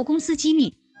掌握公司机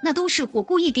密，那都是我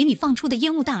故意给你放出的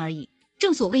烟雾弹而已。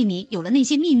正所谓你有了那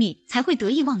些秘密才会得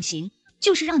意忘形，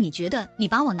就是让你觉得你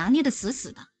把我拿捏得死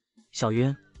死的。小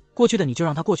云，过去的你就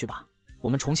让它过去吧，我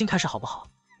们重新开始好不好？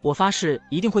我发誓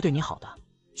一定会对你好的，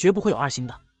绝不会有二心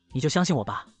的，你就相信我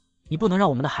吧。你不能让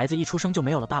我们的孩子一出生就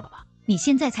没有了爸爸吧？你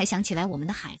现在才想起来我们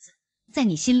的孩子，在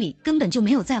你心里根本就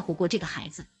没有在乎过这个孩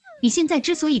子。你现在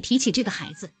之所以提起这个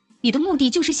孩子，你的目的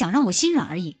就是想让我心软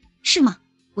而已，是吗？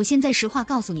我现在实话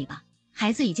告诉你吧，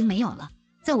孩子已经没有了。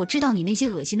在我知道你那些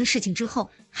恶心的事情之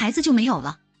后，孩子就没有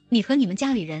了。你和你们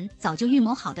家里人早就预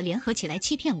谋好的联合起来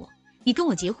欺骗我，你跟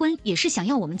我结婚也是想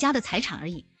要我们家的财产而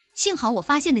已。幸好我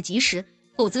发现的及时，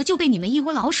否则就被你们一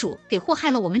窝老鼠给祸害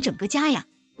了我们整个家呀。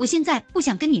我现在不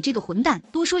想跟你这个混蛋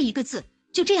多说一个字，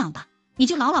就这样吧，你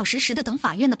就老老实实的等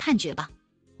法院的判决吧。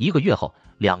1个月后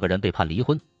，2个人被判离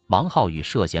婚。王浩宇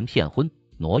涉嫌骗婚、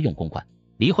挪用公款。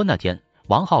离婚那天，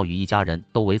王浩宇一家人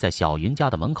都围在小云家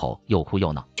的门口，又哭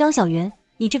又闹。张小云，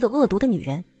你这个恶毒的女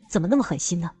人，怎么那么狠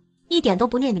心呢？一点都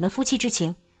不念你们夫妻之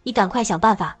情，你赶快想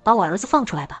办法把我儿子放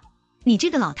出来吧！你这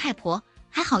个老太婆，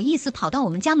还好意思跑到我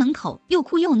们家门口又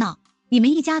哭又闹？你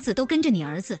们一家子都跟着你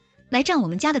儿子来占我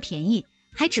们家的便宜，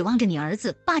还指望着你儿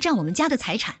子霸占我们家的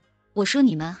财产。我说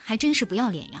你们还真是不要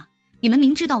脸呀！你们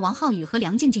明知道王浩宇和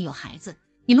梁静静有孩子，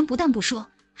你们不但不说，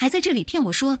还在这里骗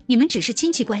我说你们只是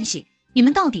亲戚关系。你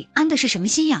们到底安的是什么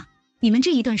心呀？你们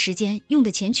这一段时间用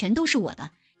的钱全都是我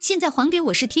的，现在还给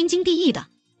我是天经地义的。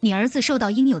你儿子受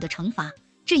到应有的惩罚，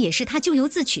这也是他咎由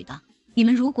自取的。你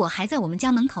们如果还在我们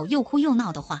家门口又哭又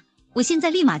闹的话，我现在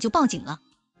立马就报警了。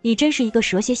你真是一个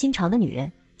蛇蝎心肠的女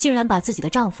人，竟然把自己的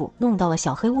丈夫弄到了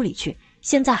小黑屋里去，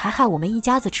现在还害我们一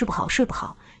家子吃不好睡不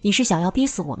好，你是想要逼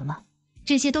死我们吗？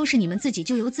这些都是你们自己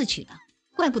咎由自取的，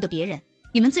怪不得别人。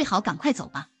你们最好赶快走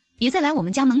吧，别再来我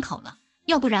们家门口了，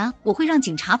要不然我会让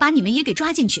警察把你们也给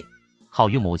抓进去。浩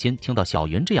宇母亲听到小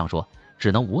云这样说，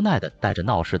只能无奈地带着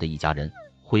闹事的一家人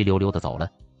灰溜溜地走了。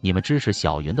你们支持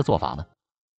小云的做法吗？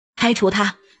开除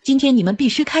他！今天你们必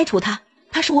须开除他！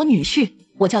他是我女婿，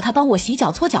我叫他帮我洗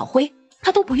脚搓脚灰，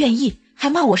他都不愿意，还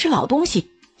骂我是老东西。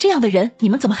这样的人你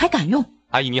们怎么还敢用？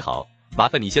阿姨你好，麻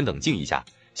烦你先冷静一下。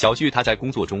小旭他在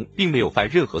工作中并没有犯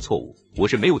任何错误，我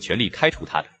是没有权利开除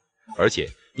他的。而且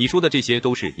你说的这些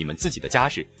都是你们自己的家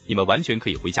事，你们完全可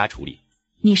以回家处理。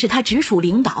你是他直属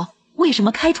领导，为什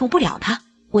么开除不了他？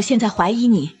我现在怀疑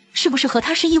你是不是和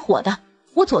他是一伙的。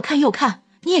我左看右看，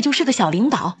你也就是个小领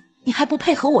导，你还不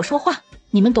配合我说话？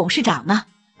你们董事长呢？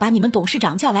把你们董事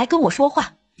长叫来跟我说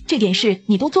话。这点事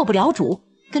你都做不了主，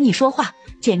跟你说话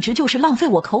简直就是浪费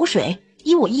我口水。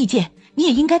依我意见，你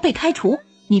也应该被开除。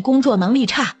你工作能力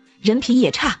差，人品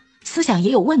也差，思想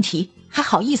也有问题，还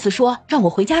好意思说让我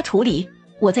回家处理？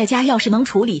我在家要是能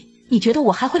处理，你觉得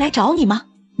我还会来找你吗？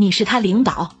你是他领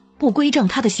导，不规正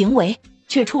他的行为，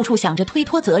却处处想着推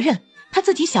脱责任，他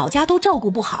自己小家都照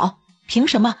顾不好，凭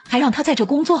什么还让他在这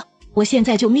工作？我现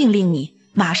在就命令你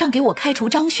马上给我开除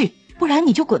张旭，不然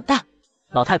你就滚蛋。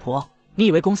老太婆，你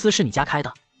以为公司是你家开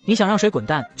的？你想让谁滚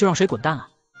蛋就让谁滚蛋啊！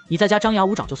你在家张牙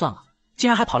舞爪就算了，竟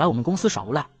然还跑来我们公司耍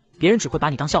无赖，别人只会把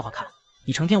你当笑话看。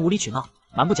你成天无理取闹，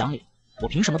蛮不讲理，我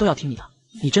凭什么都要听你的？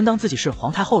你真当自己是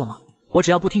皇太后了吗？我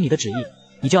只要不听你的旨意，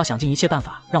你就要想尽一切办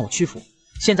法让我屈服。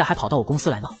现在还跑到我公司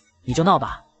来闹，你就闹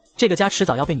吧，这个家迟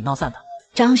早要被你闹散的。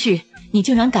张旭，你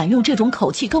竟然敢用这种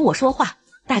口气跟我说话，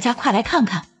大家快来看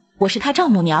看，我是他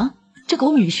丈母娘，这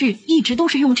狗女婿一直都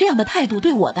是用这样的态度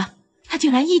对我的，他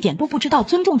竟然一点都不知道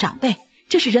尊重长辈，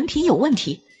这是人品有问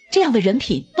题。这样的人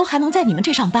品都还能在你们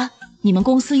这上班？你们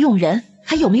公司用人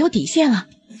还有没有底线啊？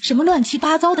什么乱七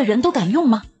八糟的人都敢用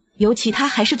吗？尤其他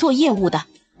还是做业务的，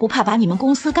不怕把你们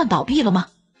公司干倒闭了吗？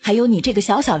还有你这个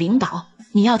小领导，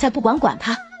你要再不管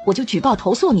他，我就举报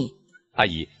投诉你。阿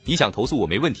姨，你想投诉我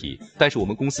没问题，但是我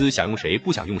们公司想用谁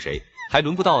不想用谁，还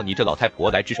轮不到你这老太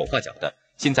婆来指手画脚的。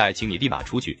现在请你立马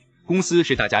出去，公司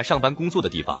是大家上班工作的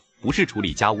地方，不是处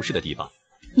理家务事的地方。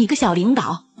你个小领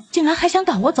导，竟然还想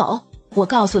赶我走！我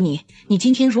告诉你，你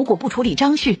今天如果不处理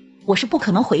张旭，我是不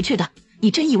可能回去的。你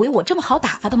真以为我这么好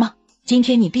打发的吗？今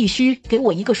天你必须给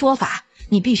我一个说法，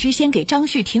你必须先给张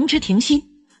旭停职停薪，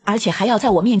而且还要在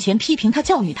我面前批评他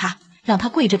教育他，让他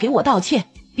跪着给我道歉，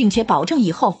并且保证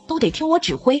以后都得听我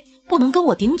指挥，不能跟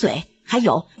我顶嘴。还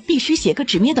有，必须写个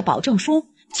纸面的保证书，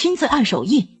亲自按手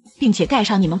印，并且盖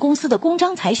上你们公司的公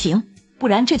章才行，不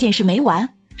然这件事没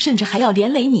完，甚至还要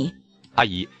连累你。阿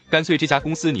姨，干脆这家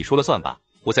公司你说了算吧，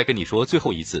我再跟你说最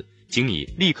后一次，请你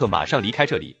立刻马上离开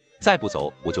这里，再不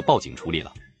走我就报警处理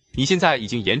了。你现在已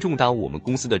经严重耽误我们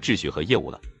公司的秩序和业务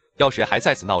了，要是还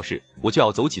在此闹事，我就要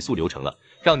走起诉流程了，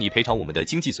让你赔偿我们的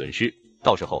经济损失，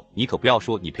到时候你可不要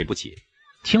说你赔不起。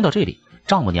听到这里，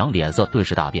丈母娘脸色顿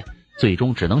时大变，最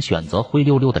终只能选择灰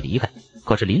溜溜的离开。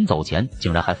可是临走前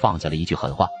竟然还放下了一句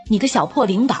狠话：你个小破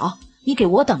领导，你给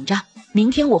我等着，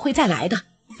明天我会再来的，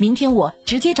明天我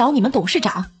直接找你们董事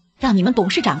长，让你们董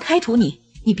事长开除你。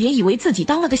你别以为自己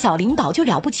当了个小领导就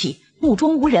了不起，目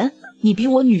中无人，你比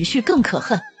我女婿更可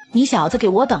恨。你小子给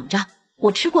我等着，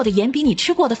我吃过的盐比你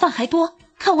吃过的饭还多，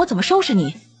看我怎么收拾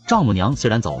你。丈母娘虽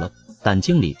然走了，但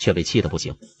经理却被气得不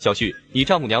行。小旭，你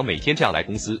丈母娘每天这样来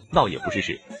公司闹也不是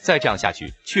事，再这样下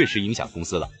去确实影响公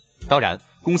司了。当然，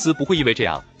公司不会因为这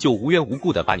样就无缘无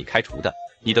故的把你开除的，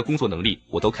你的工作能力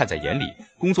我都看在眼里，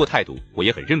工作态度我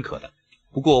也很认可的。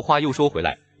不过话又说回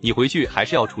来，你回去还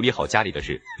是要处理好家里的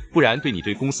事，不然对你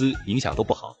对公司影响都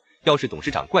不好。要是董事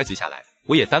长怪罪下来，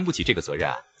我也担不起这个责任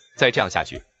啊。再这样下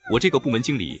去，我这个部门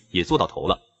经理也做到头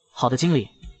了。好的，经理，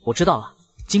我知道了，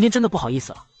今天真的不好意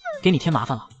思了，给你添麻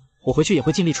烦了，我回去也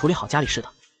会尽力处理好家里事的。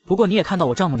不过你也看到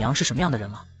我丈母娘是什么样的人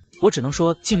了，我只能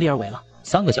说尽力而为了。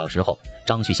3个小时后，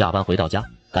张旭下班回到家，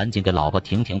赶紧给老婆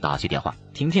婷婷打去电话。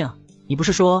婷婷，你不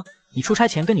是说你出差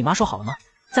前跟你妈说好了吗？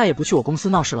再也不去我公司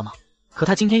闹事了吗？可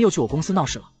她今天又去我公司闹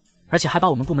事了，而且还把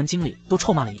我们部门经理都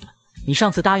臭骂了一顿。你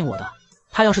上次答应我的，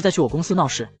她要是再去我公司闹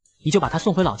事，你就把她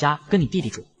送回老家跟你弟弟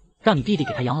住，让你弟弟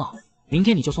给她养老。明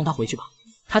天你就送她回去吧，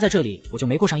她在这里我就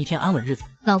没过上一天安稳日子。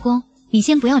老公，你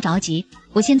先不要着急，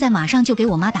我现在马上就给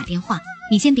我妈打电话。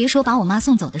你先别说把我妈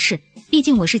送走的事，毕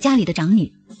竟我是家里的长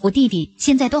女，我弟弟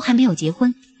现在都还没有结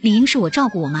婚，理应是我照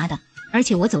顾我妈的。而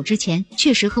且我走之前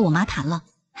确实和我妈谈了，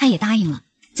她也答应了。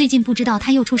最近不知道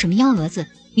她又出什么幺蛾子，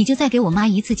你就再给我妈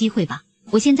一次机会吧。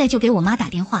我现在就给我妈打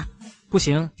电话。不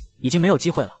行，已经没有机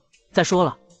会了。再说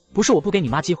了，不是我不给你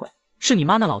妈机会，是你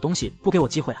妈那老东西不给我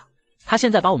机会啊。她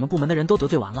现在把我们部门的人都得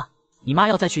罪完了，你妈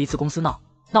要再去一次公司闹，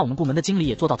那我们部门的经理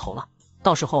也做到头了，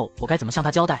到时候我该怎么向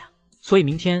她交代啊？所以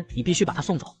明天你必须把她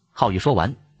送走。浩宇说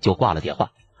完就挂了电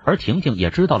话，而婷婷也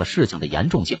知道了事情的严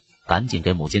重性，赶紧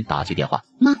给母亲打去电话。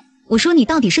妈，我说你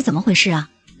到底是怎么回事啊？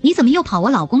你怎么又跑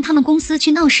我老公他们公司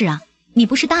去闹事啊？你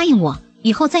不是答应我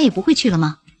以后再也不会去了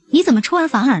吗？你怎么出尔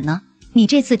反尔呢？你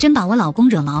这次真把我老公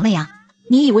惹毛了呀？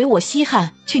你以为我稀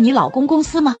罕去你老公公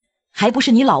司吗？还不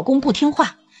是你老公不听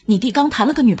话，你弟刚谈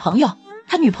了个女朋友，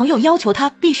他女朋友要求他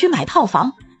必须买套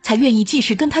房才愿意继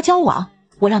续跟他交往，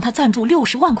我让他赞助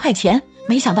60万块钱，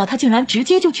没想到他竟然直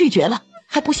接就拒绝了，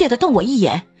还不屑地瞪我一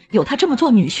眼。有他这么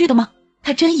做女婿的吗？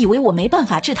他真以为我没办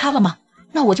法治他了吗？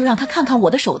那我就让他看看我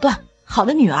的手段。好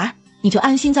了，女儿，你就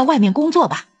安心在外面工作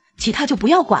吧，其他就不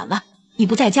要管了。你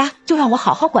不在家，就让我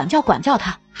好好管教管教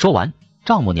他。说完，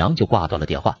丈母娘就挂断了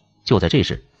电话。就在这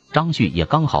时，张旭也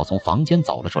刚好从房间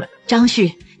走了出来。张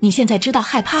旭，你现在知道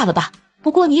害怕了吧？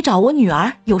不过你找我女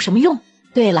儿有什么用？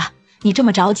对了，你这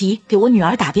么着急给我女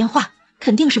儿打电话，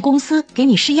肯定是公司给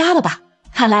你施压了吧？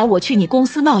看来我去你公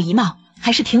司闹一闹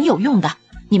还是挺有用的。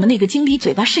你们那个经理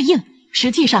嘴巴是硬，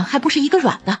实际上还不是一个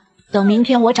软的。等明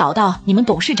天我找到你们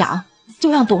董事长，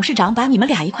就让董事长把你们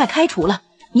俩一块开除了，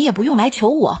你也不用来求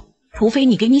我，除非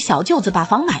你给你小舅子把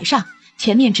房买上。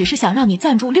前面只是想让你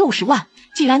赞助60万，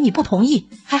既然你不同意，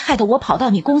还害得我跑到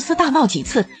你公司大闹几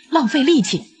次，浪费力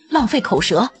气，浪费口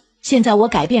舌。现在我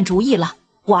改变主意了，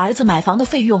我儿子买房的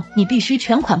费用你必须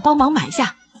全款帮忙买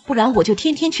下，不然我就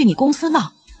天天去你公司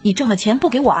闹。你挣了钱不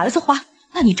给我儿子花，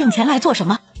那你挣钱来做什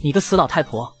么？你个死老太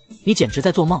婆，你简直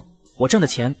在做梦！我挣的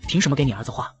钱凭什么给你儿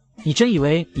子花？你真以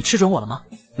为你吃准我了吗？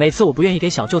每次我不愿意给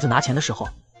小舅子拿钱的时候，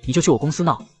你就去我公司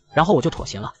闹，然后我就妥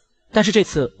协了。但是这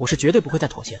次我是绝对不会再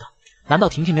妥协的。难道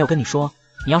婷婷没有跟你说，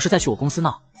你要是再去我公司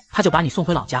闹，她就把你送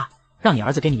回老家，让你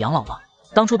儿子给你养老吗？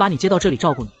当初把你接到这里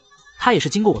照顾你，她也是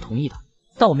经过我同意的，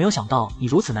但我没有想到你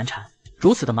如此难缠，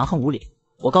如此的蛮横无理。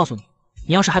我告诉你，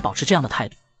你要是还保持这样的态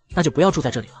度，那就不要住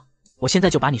在这里了。我现在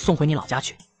就把你送回你老家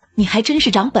去。你还真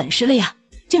是长本事了呀，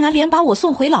竟然连把我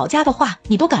送回老家的话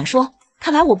你都敢说，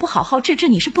看来我不好好治治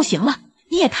你是不行了。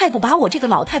你也太不把我这个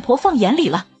老太婆放眼里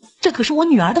了，这可是我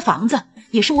女儿的房子，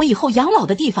也是我以后养老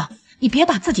的地方，你别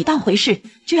把自己当回事，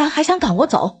居然还想赶我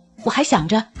走，我还想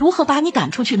着如何把你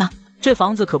赶出去呢。这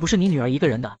房子可不是你女儿一个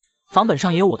人的，房本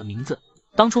上也有我的名字，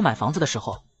当初买房子的时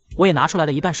候我也拿出来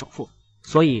了一半首付，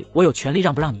所以我有权利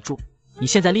让不让你住。你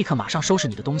现在立刻马上收拾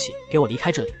你的东西给我离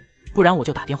开这里，不然我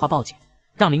就打电话报警，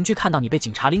让邻居看到你被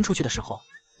警察拎出去的时候，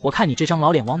我看你这张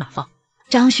老脸往哪放。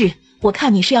张旭，我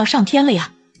看你是要上天了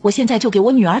呀，我现在就给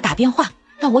我女儿打电话，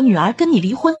让我女儿跟你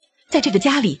离婚。在这个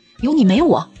家里有你没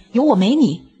我，有我没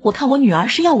你，我看我女儿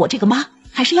是要我这个妈，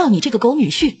还是要你这个狗女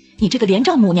婿，你这个连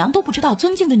丈母娘都不知道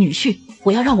尊敬的女婿。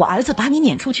我要让我儿子把你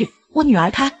撵出去，我女儿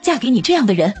她嫁给你这样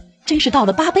的人，真是到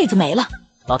了8辈子没了。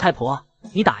老太婆，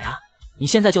你打呀，你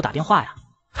现在就打电话呀，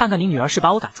看看你女儿是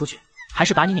把我赶出去，还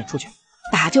是把你撵出去。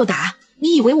打就打，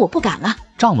你以为我不敢了？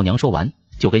丈母娘说完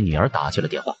就给女儿打去了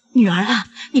电话。女儿啊，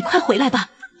你快回来吧，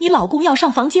你老公要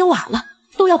上房揭瓦了，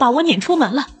都要把我撵出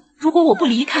门了，如果我不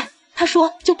离开，他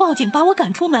说就报警把我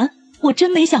赶出门。我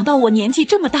真没想到我年纪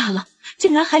这么大了，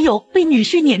竟然还有被女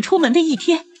婿撵出门的一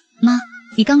天。妈，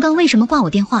你刚刚为什么挂我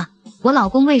电话？我老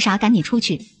公为啥赶你出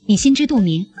去？你心知肚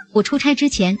明，我出差之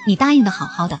前你答应的好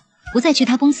好的，不再去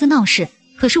他公司闹事，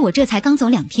可是我这才刚走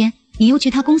2天，你又去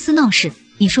他公司闹事，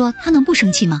你说他能不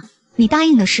生气吗？你答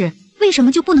应的事为什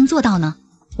么就不能做到呢？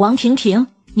王婷婷，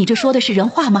你这说的是人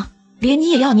话吗？连你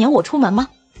也要撵我出门吗？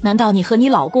难道你和你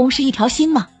老公是一条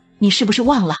心吗？你是不是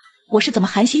忘了我是怎么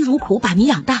含辛茹苦把你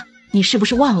养大？你是不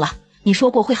是忘了你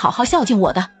说过会好好孝敬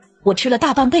我的？我吃了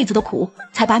大半辈子的苦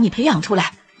才把你培养出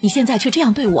来，你现在却这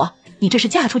样对我，你这是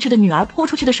嫁出去的女儿泼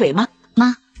出去的水吗？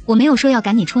妈，我没有说要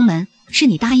赶你出门，是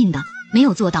你答应的，没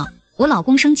有做到，我老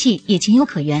公生气也情有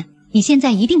可原，你现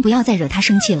在一定不要再惹他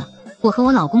生气了，我和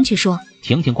我老公去说。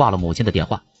婷婷挂了母亲的电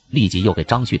话，立即又给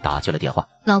张旭打去了电话。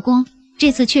老公，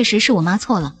这次确实是我妈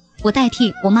错了，我代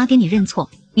替我妈给你认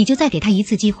错，你就再给她一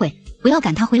次机会，不要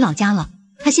赶她回老家了。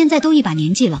她现在都一把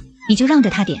年纪了，你就让着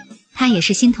她点，她也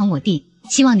是心疼我弟，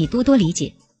希望你多多理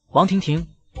解。王婷婷，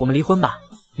我们离婚吧，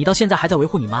你到现在还在维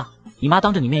护你妈，你妈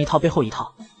当着你面一套背后一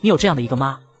套，你有这样的一个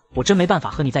妈，我真没办法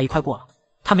和你在一块过了。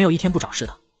她没有一天不找事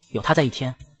的，有她在一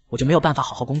天，我就没有办法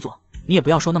好好工作。你也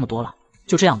不要说那么多了，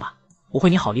就这样吧，我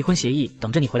会拟好离婚协议，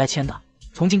等着你回来签的。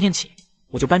从今天起，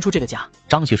我就搬出这个家。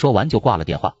张旭说完就挂了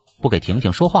电话，不给婷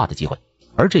婷说话的机会。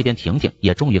而这边婷婷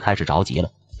也终于开始着急了，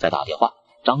在打电话，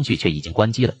张旭却已经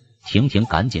关机了。婷婷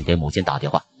赶紧给母亲打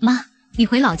电话：妈，你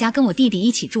回老家跟我弟弟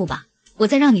一起住吧，我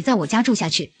再让你在我家住下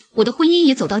去，我的婚姻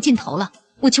也走到尽头了，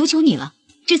我求求你了，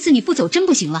这次你不走真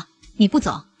不行了，你不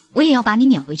走，我也要把你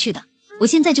撵回去的。我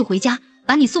现在就回家，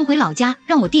把你送回老家，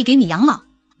让我弟给你养老。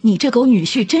你这狗女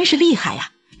婿真是厉害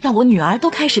呀，让我女儿都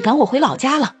开始赶我回老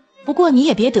家了。不过你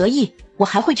也别得意，我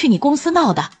还会去你公司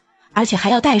闹的，而且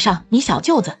还要带上你小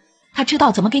舅子，他知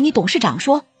道怎么给你董事长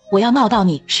说，我要闹到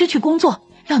你失去工作，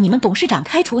让你们董事长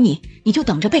开除你，你就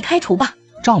等着被开除吧。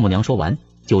丈母娘说完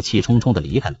就气冲冲地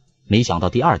离开了。没想到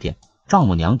第二天，丈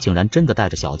母娘竟然真的带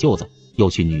着小舅子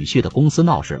又去女婿的公司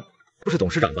闹事了。不是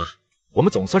董事长吧？我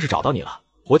们总算是找到你了。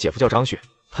我姐夫叫张旭，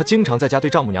他经常在家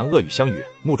对丈母娘恶语相语，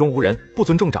目中无人，不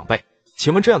尊重长辈。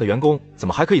请问这样的员工怎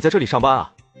么还可以在这里上班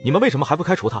啊？你们为什么还不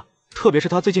开除他？特别是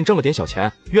他最近挣了点小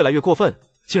钱，越来越过分，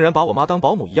竟然把我妈当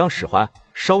保姆一样使唤，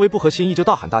稍微不合心意就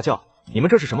大喊大叫。你们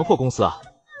这是什么破公司啊？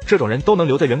这种人都能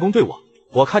留在员工队伍？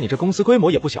我看你这公司规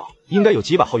模也不小，应该有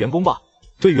几百号员工吧？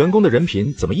对员工的人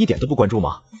品怎么一点都不关注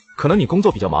吗？可能你工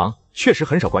作比较忙，确实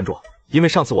很少关注。因为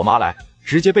上次我妈来，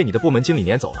直接被你的部门经理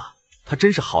撵走了。她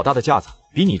真是好大的架子，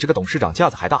比你这个董事长架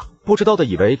子还大。不知道的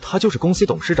以为她就是公司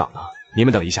董事长呢。你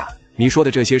们等一下，你说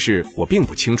的这些事我并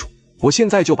不清楚，我现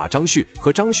在就把张旭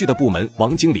和张旭的部门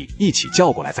王经理一起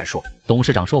叫过来再说。董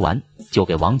事长说完就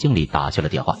给王经理打去了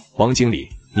电话。王经理，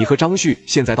你和张旭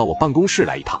现在到我办公室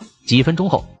来一趟。几分钟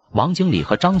后，王经理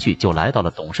和张旭就来到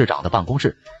了董事长的办公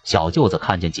室。小舅子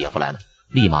看见姐夫来了，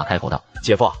立马开口道：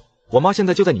姐夫，我妈现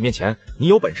在就在你面前，你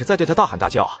有本事再对她大喊大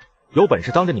叫啊？有本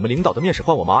事当着你们领导的面使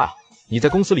唤我妈啊？你在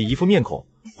公司里一副面孔，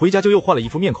回家就又换了一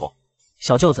副面孔。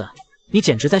小舅子，你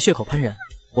简直在血口喷人！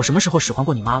我什么时候使唤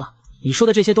过你妈了？你说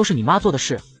的这些都是你妈做的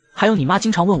事，还有你妈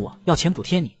经常问我要钱补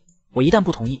贴你，我一旦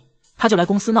不同意，她就来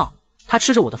公司闹。她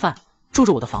吃着我的饭，住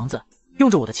着我的房子，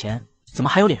用着我的钱，怎么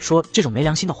还有脸说这种没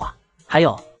良心的话？还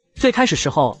有，最开始时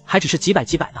候还只是几百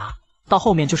拿，到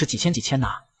后面就是几千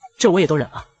拿，这我也都忍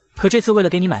了。可这次为了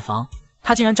给你买房，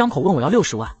她竟然张口问我要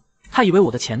60万，她以为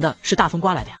我的钱的是大风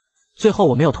刮来的呀。最后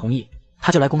我没有同意，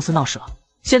她就来公司闹事了。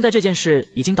现在这件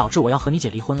事已经导致我要和你姐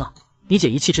离婚了，你姐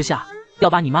一气之下要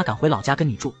把你妈赶回老家跟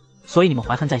你住，所以你们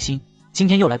怀恨在心，今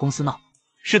天又来公司闹。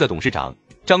是的，董事长，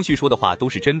张旭说的话都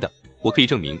是真的，我可以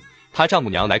证明，他丈母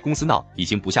娘来公司闹已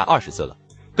经不下20次了，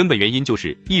根本原因就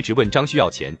是一直问张旭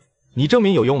要钱。你证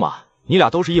明有用吗？你俩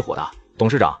都是一伙的。董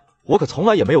事长，我可从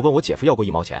来也没有问我姐夫要过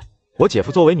1毛钱。我姐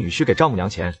夫作为女婿给丈母娘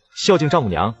钱，孝敬丈母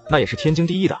娘那也是天经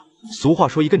地义的。俗话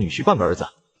说一个女婿半个儿子。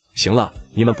行了，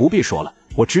你们不必说了，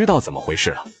我知道怎么回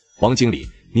事了。王经理，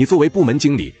你作为部门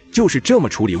经理就是这么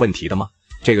处理问题的吗？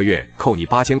这个月扣你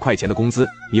8000块钱的工资，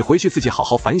你回去自己好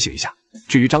好反省一下。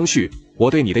至于张旭，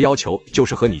我对你的要求就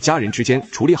是和你家人之间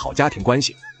处理好家庭关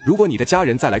系。如果你的家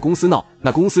人再来公司闹，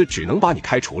那公司只能把你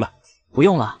开除了。不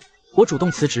用了，我主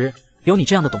动辞职，有你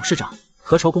这样的董事长，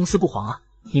何愁公司不黄啊？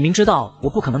你明知道我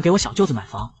不可能给我小舅子买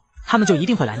房，他们就一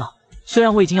定会来闹。虽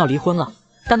然我已经要离婚了，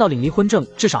但到领离婚证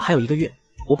至少还有1个月，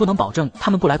我不能保证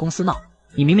他们不来公司闹。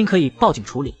你明明可以报警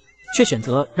处理，却选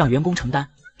择让员工承担，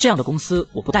这样的公司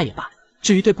我不带也罢。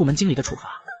至于对部门经理的处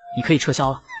罚，你可以撤销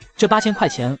了。这8000块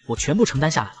钱我全部承担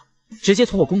下来了，直接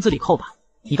从我工资里扣吧。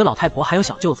你个老太婆还有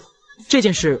小舅子，这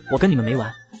件事我跟你们没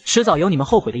完，迟早有你们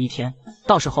后悔的一天，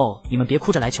到时候你们别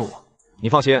哭着来求我。你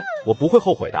放心，我不会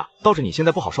后悔的，倒是你现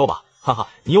在不好受吧？哈哈，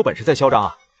你有本事再嚣张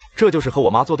啊！这就是和我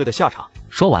妈作对的下场。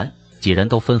说完，几人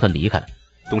都纷纷离开了。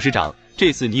董事长，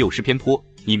这次你有失偏颇，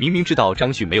你明明知道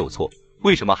张旭没有错，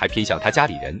为什么还偏向他家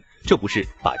里人？这不是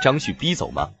把张旭逼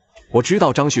走吗？我知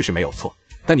道张旭是没有错，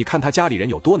但你看他家里人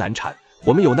有多难缠，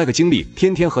我们有那个精力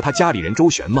天天和他家里人周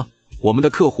旋吗？我们的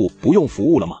客户不用服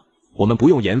务了吗？我们不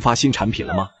用研发新产品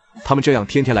了吗？他们这样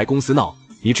天天来公司闹，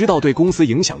你知道对公司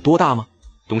影响多大吗？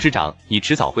董事长，你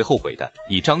迟早会后悔的，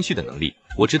以张旭的能力，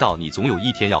我知道你总有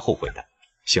一天要后悔的。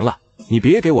行了，你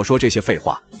别给我说这些废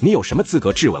话，你有什么资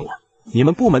格质问我？你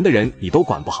们部门的人你都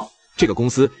管不好，这个公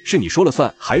司是你说了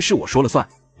算还是我说了算？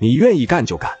你愿意干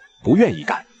就干，不愿意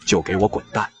干就给我滚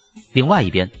蛋。另外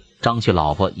一边，张旭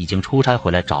老婆已经出差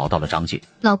回来找到了张旭。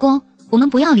老公，我们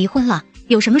不要离婚了，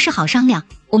有什么事好商量，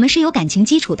我们是有感情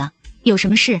基础的，有什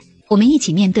么事我们一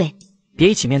起面对。别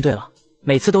一起面对了，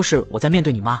每次都是我在面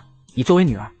对你妈，你作为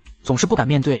女儿，总是不敢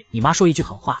面对你妈说一句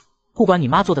狠话，不管你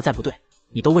妈做的再不对，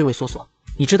你都畏畏缩缩。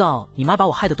你知道你妈把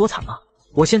我害得多惨吗？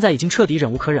我现在已经彻底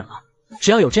忍无可忍了。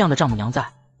只要有这样的丈母娘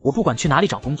在，我不管去哪里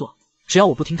找工作，只要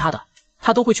我不听她的，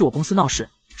她都会去我公司闹事。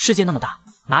世界那么大，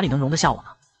哪里能容得下我呢？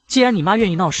既然你妈愿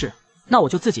意闹事，那我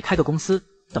就自己开个公司，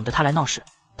等着她来闹事。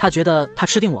她觉得她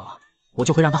吃定我了，我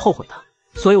就会让她后悔的。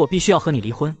所以我必须要和你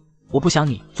离婚，我不想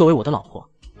你作为我的老婆，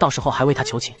到时候还为她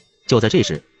求情。就在这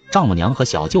时，丈母娘和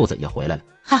小舅子也回来了。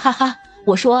哈哈哈，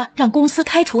我说让公司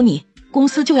开除你，公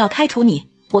司就要开除你，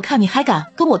我看你还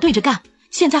敢跟我对着干。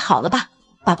现在好了吧，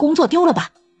把工作丢了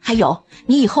吧。还有，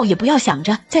你以后也不要想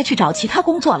着再去找其他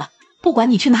工作了，不管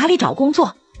你去哪里找工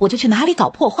作，我就去哪里搞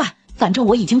破坏，反正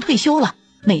我已经退休了，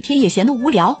每天也闲得无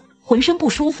聊，浑身不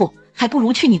舒服，还不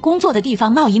如去你工作的地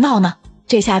方闹一闹呢。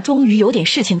这下终于有点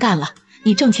事情干了，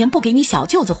你挣钱不给你小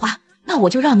舅子花，那我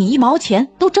就让你1毛钱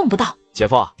都挣不到。姐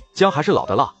夫，姜还是老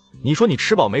的辣，你说你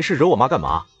吃饱没事惹我妈干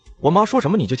嘛？我妈说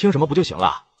什么你就听什么不就行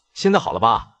了？现在好了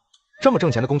吧？这么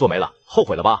挣钱的工作没了，后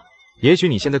悔了吧？也许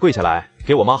你现在跪下来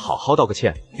给我妈好好道个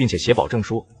歉，并且写保证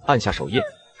书，按下手印，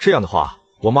这样的话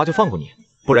我妈就放过你，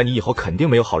不然你以后肯定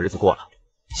没有好日子过了。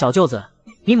小舅子，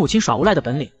你母亲耍无赖的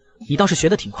本领你倒是学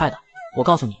得挺快的，我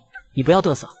告诉你，你不要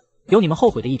嘚瑟，有你们后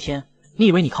悔的一天。你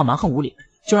以为你靠蛮横无理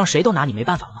就让谁都拿你没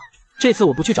办法吗？这次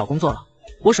我不去找工作了，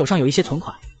我手上有一些存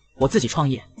款，我自己创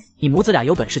业，你母子俩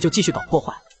有本事就继续搞破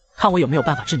坏，看我有没有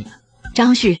办法治你们。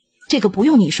张旭，这个不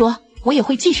用你说，我也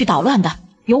会继续捣乱的，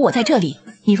有我在这里，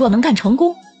你若能干成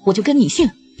功，我就跟你姓。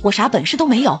我啥本事都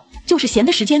没有，就是闲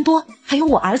的时间多，还有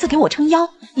我儿子给我撑腰，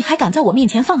你还敢在我面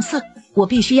前放肆？我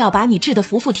必须要把你治得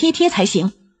服服帖帖才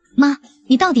行。妈，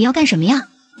你到底要干什么呀？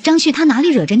张旭他哪里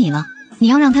惹着你了？你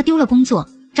要让他丢了工作，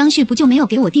张旭不就没有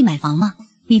给我弟买房吗？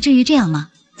你至于这样吗？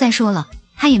再说了，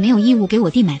他也没有义务给我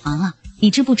弟买房啊。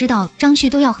你知不知道张旭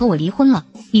都要和我离婚了？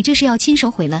你这是要亲手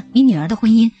毁了你女儿的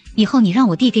婚姻，以后你让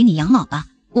我弟给你养老吧，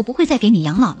我不会再给你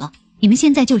养老了。你们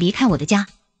现在就离开我的家。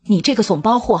你这个怂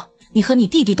包货，你和你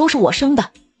弟弟都是我生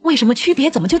的，为什么区别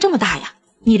怎么就这么大呀？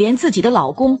你连自己的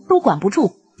老公都管不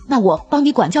住，那我帮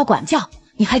你管教管教，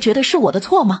你还觉得是我的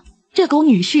错吗？这狗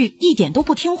女婿一点都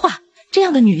不听话，这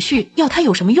样的女婿要他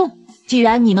有什么用？既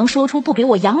然你能说出不给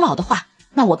我养老的话，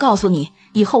那我告诉你，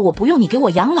以后我不用你给我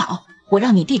养老，我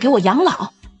让你弟给我养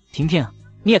老。婷婷，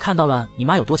你也看到了你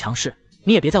妈有多强势，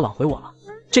你也别再挽回我了，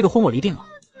这个婚我离定了，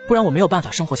不然我没有办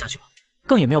法生活下去了，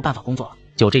更也没有办法工作了。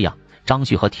就这样，张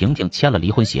旭和婷婷签了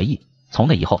离婚协议。从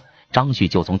那以后，张旭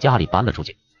就从家里搬了出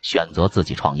去，选择自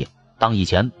己创业。当以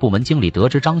前部门经理得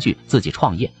知张旭自己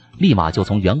创业，立马就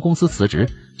从原公司辞职，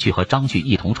去和张旭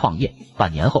一同创业。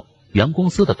半年后，原公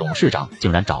司的董事长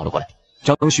竟然找了过来。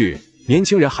张旭，年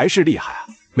轻人还是厉害啊！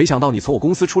没想到你从我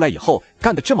公司出来以后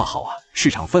干得这么好啊，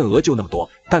市场份额就那么多，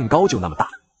蛋糕就那么大。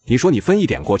你说你分一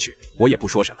点过去，我也不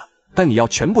说什么，但你要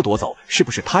全部夺走，是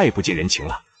不是太不近人情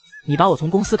了？你把我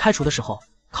从公司开除的时候，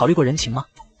考虑过人情吗？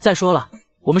再说了，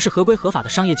我们是合规合法的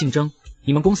商业竞争，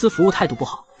你们公司服务态度不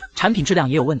好，产品质量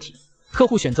也有问题，客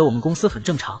户选择我们公司很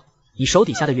正常。你手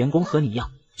底下的员工和你一样，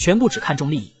全部只看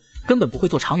重利益，根本不会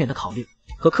做长远的考虑，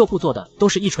和客户做的都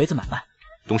是一锤子买卖。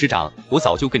董事长，我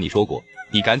早就跟你说过，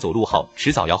你敢走路号，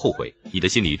迟早要后悔。你的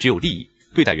心里只有利益，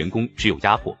对待员工只有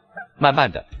压迫。慢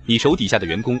慢的，你手底下的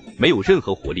员工没有任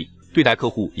何活力，对待客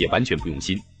户也完全不用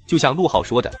心。就像陆浩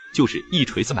说的，就是一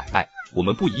锤子买卖，我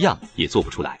们不一样也做不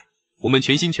出来。我们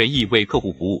全心全意为客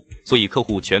户服务，所以客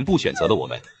户全部选择了我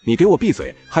们。你给我闭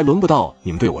嘴，还轮不到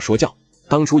你们对我说教。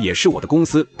当初也是我的公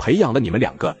司培养了你们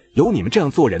两个，有你们这样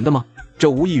做人的吗？这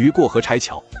无异于过河拆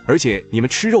桥，而且你们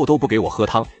吃肉都不给我喝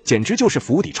汤，简直就是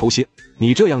釜底抽薪。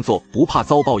你这样做不怕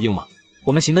遭报应吗？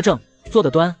我们行得正，坐得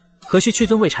端，何须屈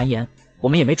尊为谗言？我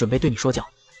们也没准备对你说教，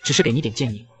只是给你点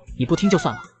建议，你不听就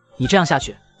算了。你这样下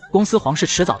去，公司黄事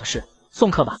迟早的事。送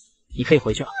客吧，你可以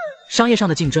回去了。商业上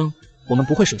的竞争，我们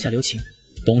不会手下留情。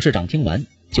董事长听完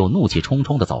就怒气冲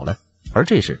冲地走了。而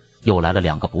这时又来了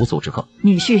2个不速之客。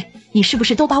女婿，你是不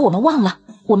是都把我们忘了？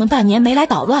我们半年没来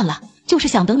捣乱了，就是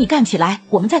想等你干起来，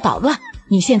我们再捣乱。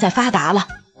你现在发达了，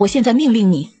我现在命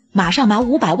令你马上拿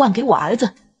500万给我儿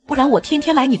子，不然我天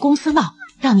天来你公司闹，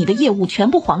让你的业务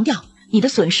全部黄掉，你的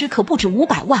损失可不止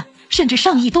500万，甚至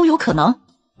上亿都有可能。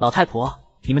老太婆，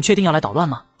你们确定要来捣乱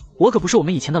吗？我可不是我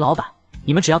们以前的老板，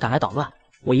你们只要敢来捣乱，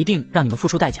我一定让你们付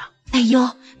出代价。哎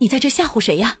呦，你在这吓唬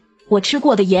谁呀？我吃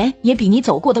过的盐也比你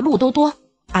走过的路都多。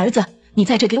儿子，你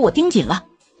在这给我盯紧了，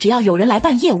只要有人来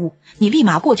办业务，你立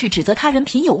马过去指责他人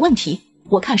品有问题，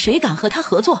我看谁敢和他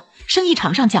合作。生意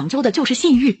场上讲究的就是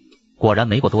信誉。果然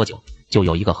没过多久，就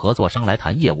有一个合作商来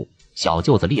谈业务，小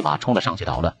舅子立马冲了上去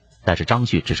捣乱，但是张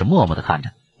旭只是默默地看着，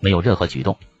没有任何举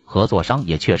动。合作商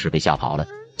也确实被吓跑了。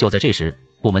就在这时，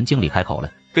部门经理开口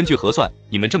了：根据核算，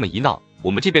你们这么一闹，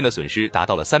我们这边的损失达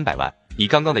到了300万。你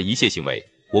刚刚的一切行为，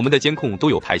我们的监控都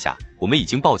有拍下，我们已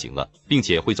经报警了，并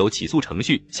且会走起诉程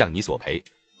序向你索赔。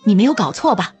你没有搞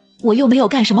错吧？我又没有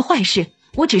干什么坏事，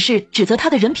我只是指责他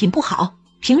的人品不好，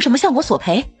凭什么向我索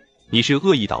赔？你是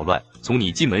恶意捣乱，从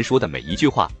你进门说的每一句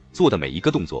话，做的每一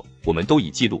个动作，我们都已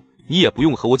记录。你也不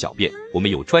用和我狡辩，我们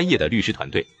有专业的律师团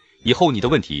队，以后你的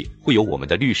问题会由我们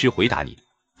的律师回答你。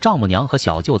丈母娘和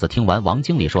小舅子听完王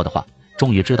经理说的话，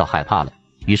终于知道害怕了，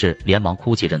于是连忙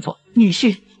哭泣认错。女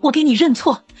士，我给你认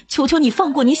错，求求你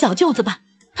放过你小舅子吧，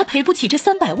他赔不起这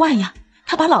300万呀，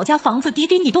他把老家房子抵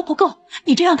给你都不够，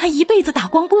你这让他一辈子打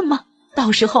光棍吗？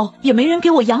到时候也没人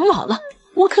给我养老了，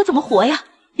我可怎么活呀？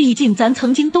毕竟咱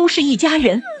曾经都是一家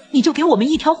人，你就给我们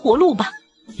一条活路吧。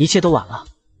一切都晚了，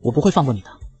我不会放过你的，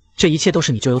这一切都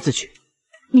是你咎由自取。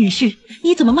女婿，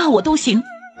你怎么骂我都行，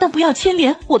但不要牵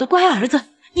连我的乖儿子。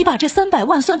你把这300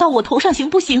万算到我头上行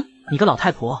不行？你个老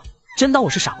太婆，真当我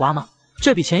是傻瓜吗？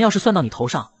这笔钱要是算到你头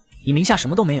上，你名下什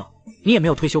么都没有，你也没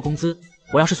有退休工资，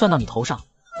我要是算到你头上，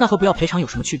那和不要赔偿有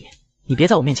什么区别？你别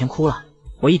在我面前哭了，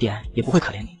我一点也不会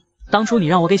可怜你。当初你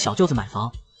让我给小舅子买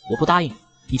房，我不答应，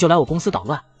你就来我公司捣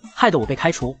乱，害得我被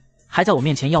开除，还在我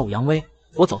面前耀武扬威，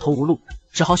我走投无路，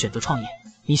只好选择创业。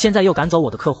你现在又赶走我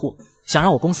的客户，想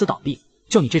让我公司倒闭，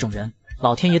就你这种人，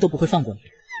老天爷都不会放过你。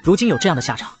如今有这样的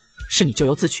下场，是你咎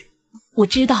由自取。我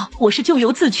知道我是咎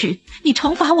由自取，你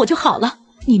惩罚我就好了。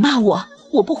你骂我，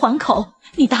我不还口；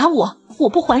你打我，我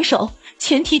不还手。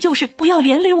前提就是不要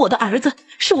连累我的儿子，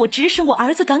是我指使我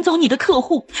儿子赶走你的客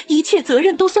户，一切责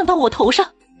任都算到我头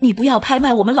上。你不要拍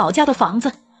卖我们老家的房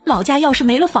子，老家要是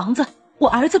没了房子，我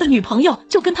儿子的女朋友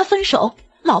就跟他分手。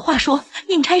老话说，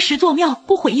宁拆10座庙，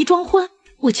不毁1桩婚。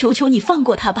我求求你放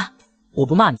过他吧。我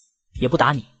不骂你，也不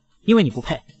打你，因为你不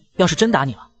配。要是真打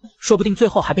你了，说不定最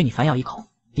后还被你反咬一口。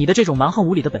你的这种蛮横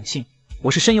无理的本性，我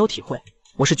是深有体会。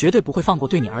我是绝对不会放过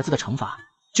对你儿子的惩罚，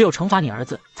只有惩罚你儿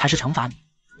子才是惩罚你，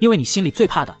因为你心里最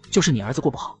怕的就是你儿子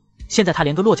过不好。现在他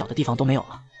连个落脚的地方都没有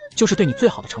了，就是对你最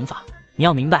好的惩罚。你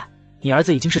要明白，你儿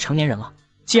子已经是成年人了，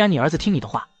既然你儿子听你的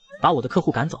话，把我的客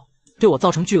户赶走，对我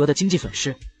造成巨额的经济损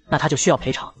失，那他就需要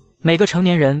赔偿。每个成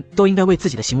年人都应该为自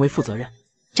己的行为负责任。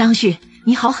张旭，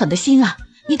你好狠的心啊！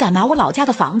你敢拿我老家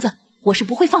的房子，我是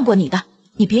不会放过你的。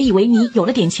你别以为你有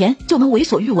了点钱就能为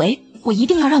所欲为，我一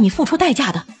定要让你付出代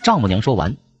价的。丈母娘说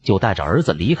完，就带着儿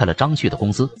子离开了张旭的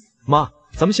公司。妈，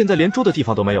咱们现在连住的地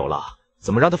方都没有了，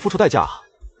怎么让他付出代价啊？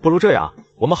不如这样，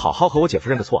我们好好和我姐夫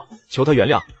认个错，求他原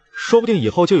谅，说不定以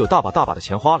后就有大把大把的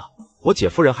钱花了。我姐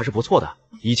夫人还是不错的，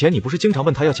以前你不是经常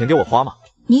问他要钱给我花吗？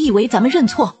你以为咱们认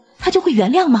错他就会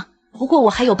原谅吗？不过我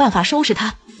还有办法收拾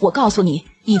他。我告诉你，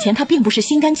以前他并不是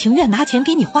心甘情愿拿钱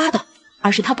给你花的，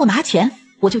而是他不拿钱，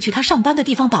我就去他上班的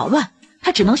地方捣乱，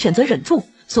他只能选择忍住，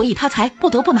所以他才不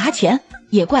得不拿钱。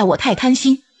也怪我太贪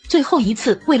心，最后一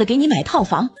次为了给你买套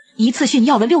房，一次性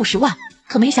要了60万，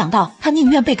可没想到他宁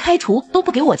愿被开除都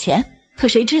不给我钱。可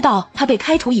谁知道他被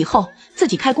开除以后，自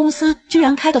己开公司居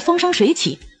然开得风生水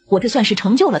起，我这算是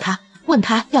成就了他。问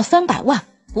他要300万，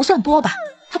不算多吧？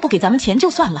他不给咱们钱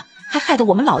就算了，还害得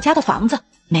我们老家的房子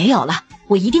没有了。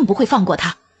我一定不会放过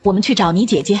他，我们去找你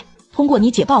姐姐，通过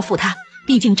你姐报复他。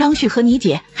毕竟张旭和你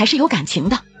姐还是有感情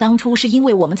的，当初是因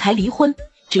为我们才离婚，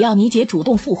只要你姐主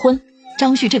动复婚，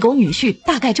张旭这狗女婿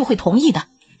大概就会同意的。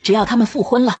只要他们复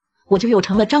婚了，我就又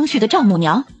成了张旭的丈母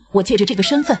娘，我借着这个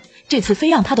身份，这次非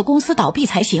让他的公司倒闭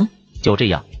才行。就这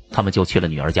样，他们就去了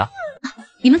女儿家。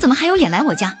你们怎么还有脸来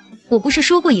我家？我不是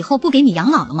说过以后不给你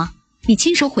养老了吗？你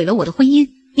亲手毁了我的婚姻，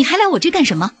你还来我这干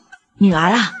什么？女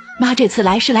儿啊，妈这次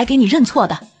来是来给你认错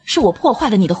的，是我破坏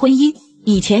了你的婚姻。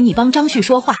以前你帮张旭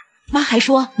说话，妈还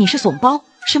说你是怂包，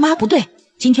是妈不对。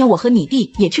今天我和你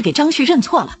弟也去给张旭认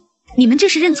错了。你们这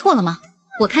是认错了吗？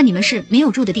我看你们是没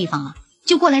有住的地方了，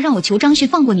就过来让我求张旭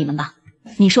放过你们吧。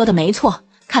你说的没错，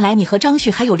看来你和张旭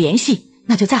还有联系，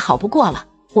那就再好不过了。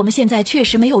我们现在确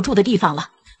实没有住的地方了，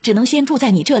只能先住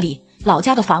在你这里。老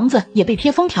家的房子也被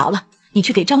贴封条了，你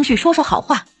去给张旭说说好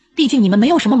话，毕竟你们没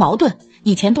有什么矛盾，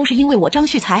以前都是因为我张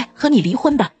旭才和你离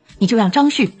婚的。你就让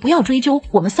张旭不要追究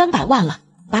我们300万了，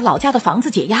把老家的房子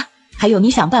解押，还有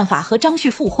你想办法和张旭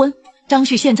复婚。张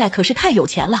旭现在可是太有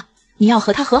钱了，你要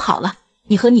和他和好了，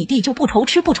你和你弟就不愁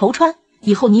吃不愁穿，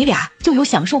以后你俩就有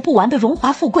享受不完的荣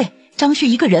华富贵。张旭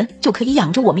一个人就可以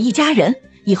养着我们一家人，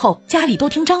以后家里都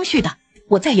听张旭的，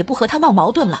我再也不和他闹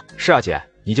矛盾了。是啊姐，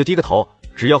你就低个头，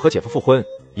只要和姐夫复婚，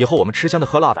以后我们吃香的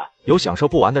喝辣的，有享受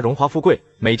不完的荣华富贵，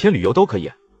每天旅游都可以。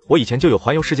我以前就有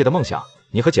环游世界的梦想，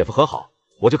你和姐夫和好，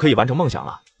我就可以完成梦想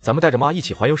了。咱们带着妈一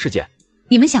起环游世界。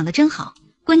你们想的真好，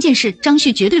关键是张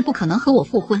旭绝对不可能和我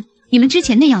复婚，你们之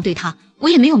前那样对他，我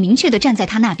也没有明确的站在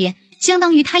他那边，相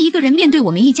当于他一个人面对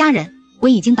我们一家人，我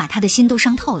已经把他的心都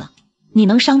伤透了。你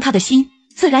能伤他的心，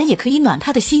自然也可以暖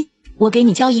他的心。我给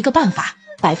你教一个办法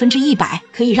，100%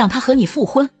可以让他和你复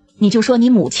婚。你就说你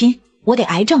母亲，我得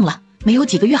癌症了，没有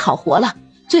几个月好活了，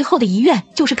最后的遗愿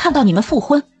就是看到你们复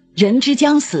婚。人之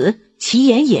将死，其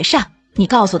言也善。你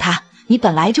告诉他，你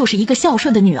本来就是一个孝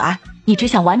顺的女儿，你只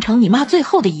想完成你妈最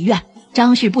后的遗愿。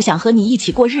张旭不想和你一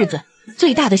起过日子，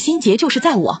最大的心结就是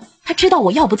在我，他知道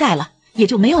我要不在了，也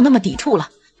就没有那么抵触了，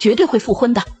绝对会复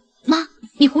婚的。妈，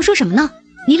你胡说什么呢？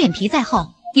你脸皮再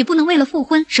厚，也不能为了复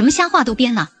婚什么瞎话都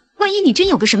编了，万一你真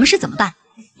有个什么事怎么办？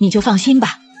你就放心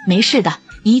吧，没事的，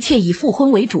一切以复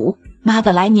婚为主。妈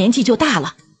本来年纪就大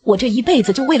了，我这一辈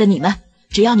子就为了你们，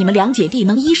只要你们两姐弟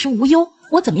能衣食无忧，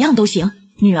我怎么样都行。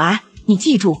女儿，你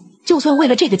记住，就算为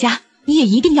了这个家，你也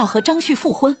一定要和张旭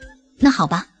复婚。那好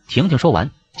吧。婷婷说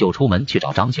完就出门去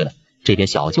找张旭了，这边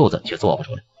小舅子却做不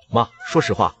出来。妈，说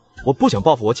实话，我不想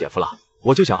报复我姐夫了，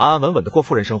我就想安安稳稳的过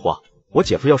富人生活。我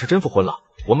姐夫要是真复婚了，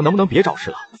我们能不能别找事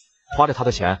了？花着他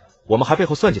的钱，我们还背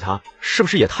后算计他，是不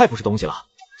是也太不是东西了？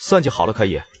算计好了可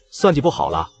以，算计不好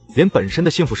了，连本身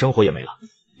的幸福生活也没了。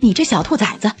你这小兔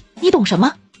崽子，你懂什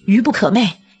么？愚不可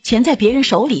寐，钱在别人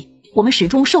手里，我们始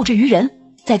终受制于人，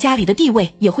在家里的地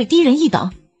位也会低人一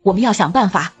等。我们要想办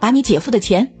法把你姐夫的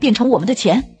钱变成我们的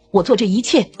钱，我做这一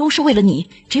切都是为了你，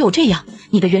只有这样，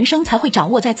你的人生才会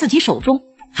掌握在自己手中。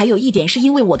还有一点是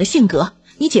因为我的性格，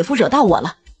你姐夫惹到我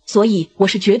了，所以我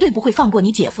是绝对不会放过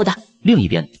你姐夫的。另一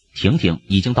边，婷婷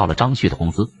已经到了张旭的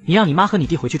公司。你让你妈和你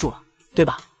弟回去住了，对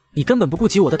吧？你根本不顾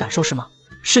及我的感受是吗？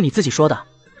是你自己说的，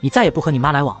你再也不和你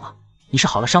妈来往了。你是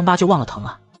好了伤疤就忘了疼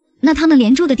啊？那他们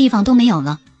连住的地方都没有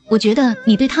了，我觉得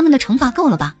你对他们的惩罚够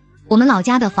了吧？我们老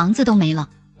家的房子都没了，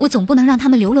我总不能让他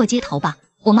们流落街头吧？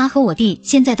我妈和我弟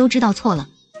现在都知道错了，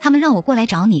他们让我过来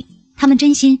找你，他们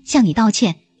真心向你道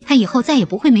歉，他以后再也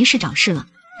不会没事找事了。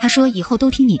他说以后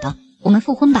都听你的，我们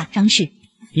复婚吧，张旭。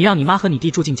你让你妈和你弟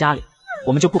住进家里，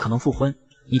我们就不可能复婚，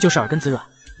你就是耳根子软，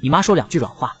你妈说2句软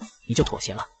话，你就妥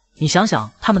协了。你想想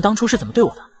他们当初是怎么对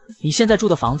我的，你现在住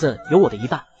的房子有我的一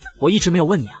半，我一直没有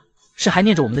问你啊，是还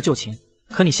念着我们的旧情，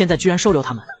可你现在居然收留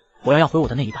他们，我要回我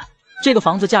的那一半。这个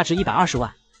房子价值120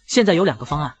万，现在有2个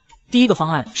方案，第一个方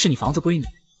案是你房子归你，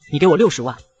你给我60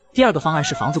万，第二个方案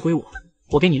是房子归我，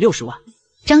我给你60万。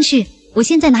张旭，我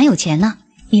现在哪有钱呢？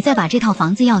你再把这套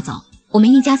房子要走，我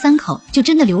们一家3口就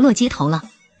真的流落街头了。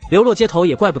流落街头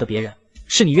也怪不得别人，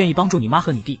是你愿意帮助你妈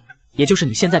和你弟，也就是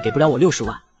你现在给不了我60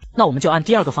万，那我们就按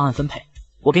第二个方案分配，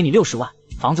我给你60万，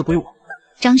房子归我。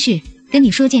张旭，跟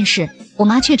你说件事，我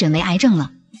妈确诊为癌症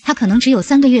了，她可能只有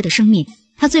3个月的生命，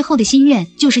她最后的心愿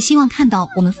就是希望看到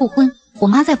我们复婚。我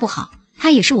妈再不好，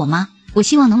她也是我妈，我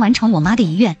希望能完成我妈的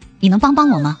遗愿，你能帮帮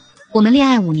我吗？我们恋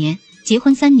爱5年，结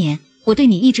婚3年，我对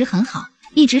你一直很好，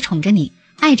一直宠着你，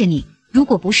爱着你，如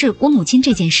果不是我母亲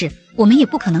这件事，我们也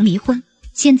不可能离婚。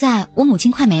现在我母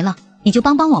亲快没了，你就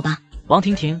帮帮我吧。王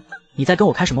婷婷，你在跟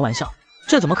我开什么玩笑？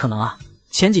这怎么可能啊？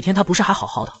前几天她不是还好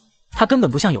好的，她根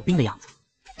本不像有病的样子。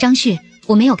张旭，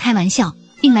我没有开玩笑，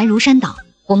病来如山倒，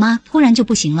我妈突然就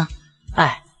不行了。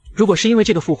哎，如果是因为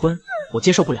这个复婚，我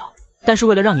接受不了，但是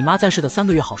为了让你妈在世的3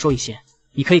个月好受一些，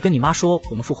你可以跟你妈说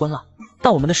我们复婚了，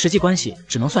但我们的实际关系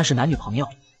只能算是男女朋友。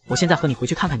我现在和你回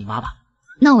去看看你妈吧。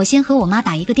那我先和我妈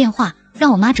打一个电话，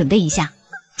让我妈准备一下。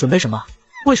准备什么？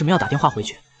为什么要打电话回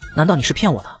去？难道你是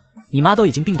骗我的？你妈都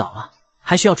已经病倒了，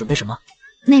还需要准备什么？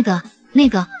那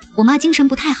个，我妈精神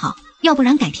不太好，要不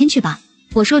然改天去吧。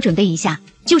我说准备一下，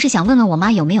就是想问问我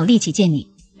妈有没有力气见你，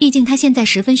毕竟她现在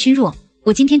十分虚弱。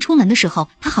我今天出门的时候，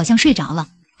她好像睡着了。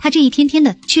她这一天天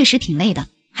的确实挺累的，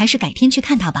还是改天去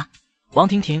看她吧。王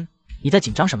婷婷，你在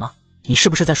紧张什么？你是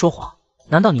不是在说谎？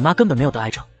难道你妈根本没有得癌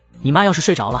症？你妈要是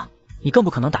睡着了，你更不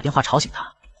可能打电话吵醒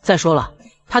她。再说了，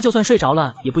她就算睡着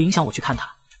了，也不影响我去看她，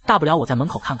大不了我在门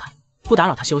口看看，不打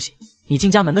扰她休息。你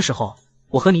进家门的时候，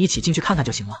我和你一起进去看看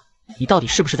就行了。你到底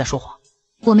是不是在说谎？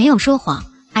我没有说谎，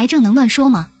癌症能乱说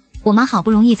吗？我妈好不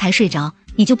容易才睡着，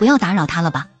你就不要打扰她了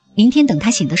吧。明天等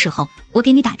她醒的时候，我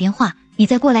给你打电话，你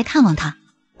再过来看望她。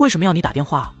为什么要你打电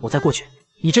话我再过去？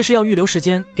你这是要预留时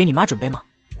间给你妈准备吗？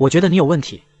我觉得你有问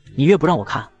题，你越不让我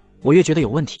看，我越觉得有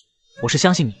问题。我是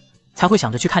相信你，才会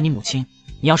想着去看你母亲。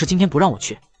你要是今天不让我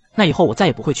去，那以后我再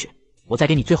也不会去。我再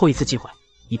给你最后一次机会，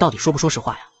你到底说不说实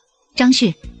话呀？张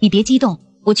旭，你别激动，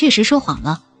我确实说谎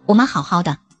了。我妈好好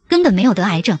的，根本没有得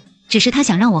癌症，只是她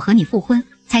想让我和你复婚，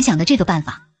才想的这个办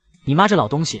法。你妈这老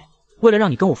东西，为了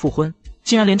让你跟我复婚，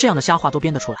竟然连这样的瞎话都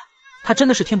编得出来。她真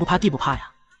的是天不怕地不怕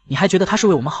呀！你还觉得她是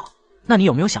为我们好？那你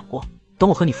有没有想过，等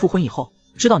我和你复婚以后，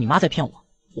知道你妈在骗我，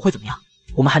我会怎么样？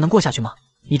我们还能过下去吗？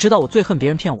你知道我最恨别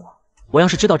人骗我，我要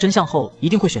是知道真相后，一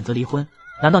定会选择离婚。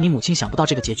难道你母亲想不到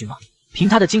这个结局吗？凭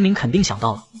她的精明，肯定想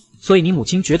到了。所以你母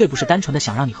亲绝对不是单纯的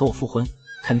想让你和我复婚，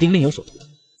肯定另有所图。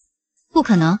不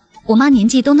可能，我妈年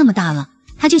纪都那么大了，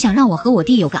她就想让我和我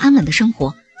弟有个安稳的生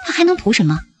活，她还能图什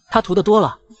么？她图的多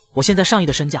了。我现在上亿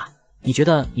的身价，你觉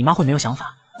得你妈会没有想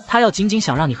法？她要仅仅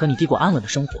想让你和你弟过安稳的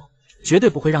生活，绝对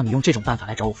不会让你用这种办法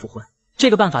来找我复婚。这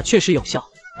个办法确实有效，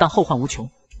但后患无穷。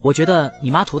我觉得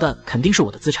你妈图的肯定是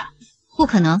我的资产。不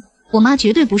可能，我妈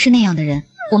绝对不是那样的人。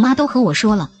我妈都和我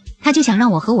说了，她就想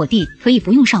让我和我弟可以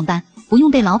不用上班，不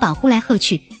用被老板呼来喝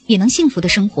去，也能幸福的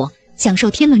生活，享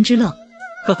受天伦之乐。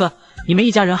呵呵，你们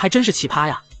一家人还真是奇葩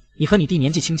呀！你和你弟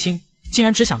年纪轻轻，竟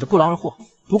然只想着不劳而获。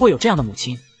不过有这样的母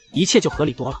亲，一切就合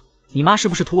理多了。你妈是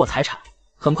不是图我财产？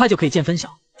很快就可以见分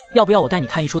晓。要不要我带你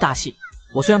看一出大戏？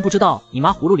我虽然不知道你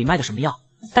妈葫芦里卖的什么药，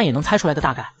但也能猜出来的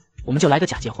大概。我们就来个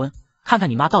假结婚，看看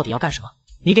你妈到底要干什么。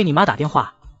你给你妈打电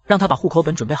话，让她把户口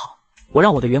本准备好，我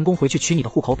让我的员工回去取你的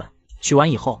户口本。取完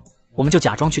以后，我们就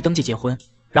假装去登记结婚，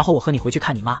然后我和你回去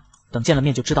看你妈，等见了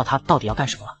面就知道她到底要干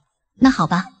什么了。那好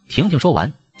吧。婷婷说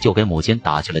完，就给母亲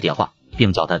打去了电话，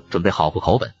并叫她准备好户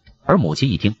口本。而母亲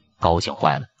一听，高兴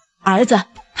坏了。儿子，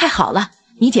太好了，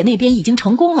你姐那边已经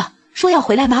成功了，说要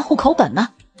回来拿户口本呢，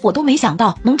我都没想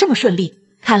到能这么顺利。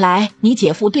看来你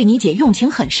姐夫对你姐用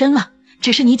情很深了，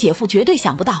只是你姐夫绝对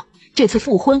想不到，这次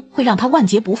复婚会让他万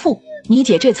劫不复。你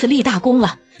姐这次立大功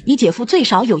了，你姐夫最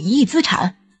少有1亿资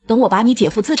产，等我把你姐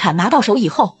夫资产拿到手以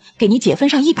后，给你姐分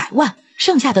上100万，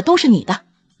剩下的都是你的。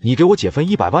你给我姐分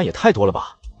100万也太多了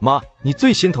吧？妈，你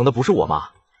最心疼的不是我吗？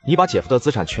你把姐夫的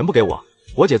资产全部给我，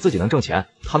我姐自己能挣钱，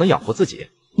她能养活自己。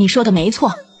你说的没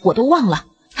错，我都忘了，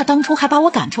他当初还把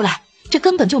我赶出来，这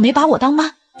根本就没把我当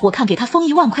妈。我看给他封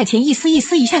1万块钱，意思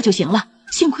一下就行了，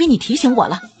幸亏你提醒我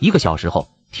了。1个小时后，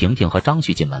婷婷和张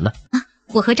旭进门了。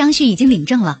我和张旭已经领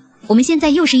证了，我们现在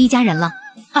又是一家人了。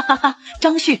哈哈哈，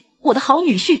张旭，我的好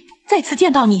女婿，再次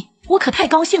见到你，我可太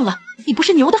高兴了。你不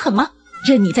是牛得很吗？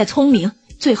任你再聪明，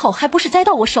最后还不是栽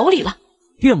到我手里了。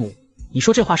岳母，你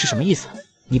说这话是什么意思？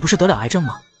你不是得了癌症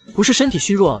吗？不是身体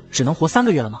虚弱，只能活3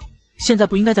个月了吗？现在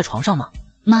不应该在床上吗？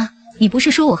妈，你不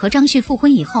是说我和张旭复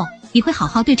婚以后，你会好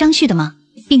好对张旭的吗？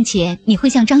并且你会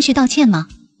向张旭道歉吗？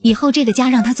以后这个家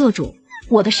让他做主。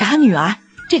我的傻女儿，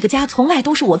这个家从来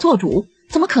都是我做主，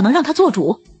怎么可能让他做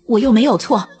主？我又没有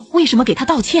错，为什么给他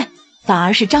道歉？反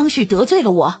而是张旭得罪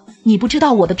了我，你不知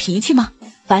道我的脾气吗？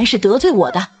凡是得罪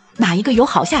我的，哪一个有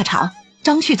好下场？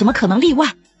张旭怎么可能例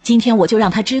外？今天我就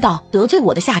让他知道得罪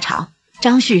我的下场。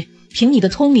张旭，凭你的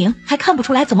聪明还看不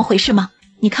出来怎么回事吗？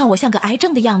你看我像个癌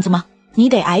症的样子吗？你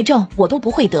得癌症我都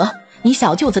不会得，你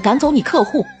小舅子赶走你客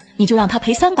户，你就让他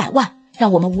赔300万，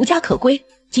让我们无家可归。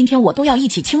今天我都要一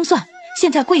起清算，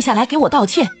现在跪下来给我道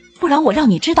歉，不然我让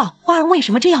你知道花儿为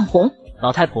什么这样红。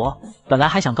老太婆，本来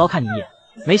还想高看你一眼，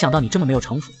没想到你这么没有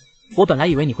城府。我本来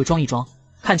以为你会装一装，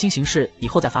看清形势以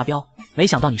后再发飙，没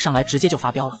想到你上来直接就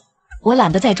发飙了。我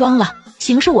懒得再装了，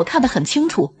形势我看得很清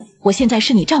楚，我现在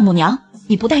是你丈母娘，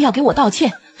你不但要给我道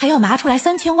歉，还要拿出来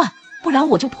3000万，不然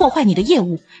我就破坏你的业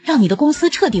务，让你的公司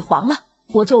彻底黄了。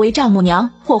我作为丈母娘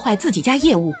破坏自己家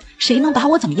业务，谁能把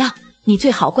我怎么样？你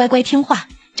最好乖乖听话，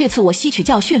这次我吸取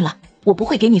教训了，我不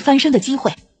会给你翻身的机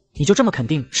会。你就这么肯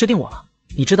定吃定我了？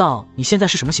你知道你现在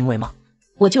是什么行为吗？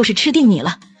我就是吃定你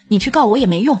了，你去告我也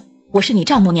没用，我是你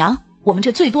丈母娘，我们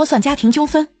这最多算家庭纠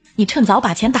纷，你趁早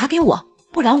把钱打给我，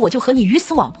不然我就和你鱼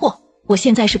死网破。我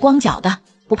现在是光脚的，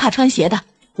不怕穿鞋的，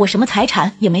我什么财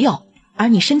产也没有，而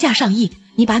你身价上亿，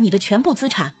你把你的全部资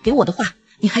产给我的话，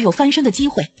你还有翻身的机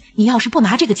会。你要是不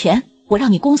拿这个钱，我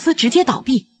让你公司直接倒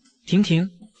闭。婷婷，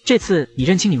这次你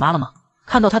认清你妈了吗？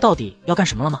看到她到底要干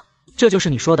什么了吗？这就是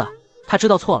你说的，她知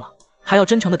道错了，还要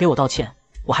真诚的给我道歉。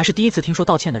我还是第一次听说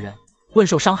道歉的人问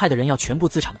受伤害的人要全部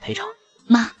资产的赔偿。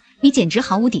妈，你简直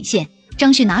毫无底线，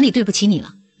张旭哪里对不起你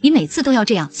了？你每次都要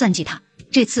这样算计他，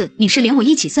这次你是连我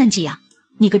一起算计啊？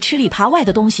你个吃里扒外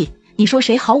的东西，你说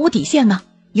谁毫无底线呢？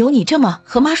有你这么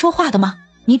和妈说话的吗？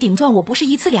你顶撞我不是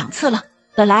1次2次了，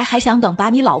本来还想等把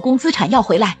你老公资产要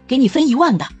回来给你分1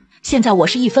万的，现在我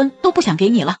是1分都不想给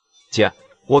你了。姐，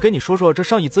我给你说说这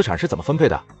上亿资产是怎么分配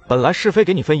的。本来是非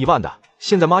给你分1万的，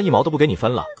现在妈1毛都不给你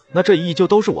分了，那这1亿就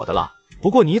都是我的了。不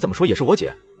过你怎么说也是我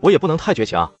姐，我也不能太绝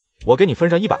情，我给你分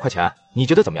上100块钱，你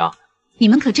觉得怎么样？你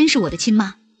们可真是我的亲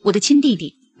妈，我的亲弟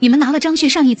弟，你们拿了张旭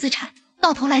上亿资产，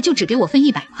到头来就只给我分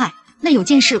100块，那有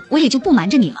件事我也就不瞒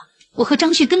着你了，我和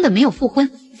张旭根本没有复婚，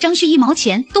张旭1毛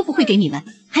钱都不会给你们，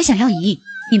还想要1亿，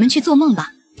你们去做梦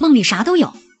吧，梦里啥都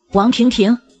有。王婷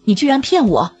婷，你居然骗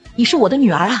我，你是我的女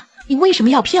儿啊，你为什么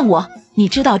要骗我？你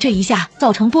知道这一下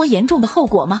造成多严重的后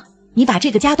果吗？你把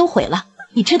这个家都毁了，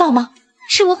你知道吗？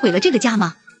是我毁了这个家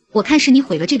吗？我看是你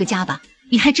毁了这个家吧，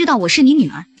你还知道我是你女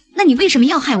儿，那你为什么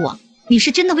要害我？你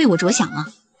是真的为我着想吗？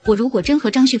我如果真和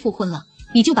张旭复婚了，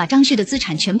你就把张旭的资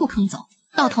产全部坑走，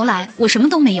到头来我什么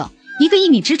都没有，1个亿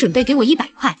你只准备给我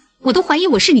100块，我都怀疑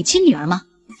我是你亲女儿吗？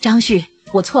张旭，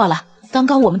我错了，刚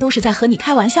刚我们都是在和你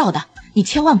开玩笑的，你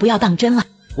千万不要当真了。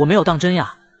我没有当真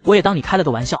呀，我也当你开了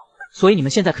个玩笑，所以你们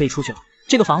现在可以出去了。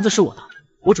这个房子是我的，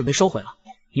我准备收回了。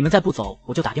你们再不走，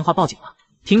我就打电话报警了。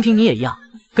婷婷，你也一样，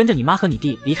跟着你妈和你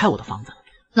弟离开我的房子。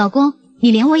老公，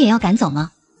你连我也要赶走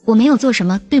吗？我没有做什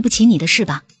么对不起你的事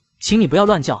吧？请你不要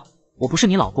乱叫，我不是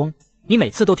你老公，你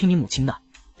每次都听你母亲的。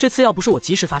这次要不是我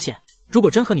及时发现，如果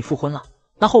真和你复婚了，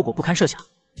那后果不堪设想。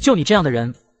就你这样的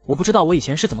人，我不知道我以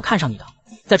前是怎么看上你的。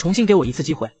再重新给我一次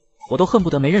机会，我都恨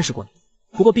不得没认识过你。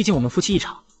不过毕竟我们夫妻一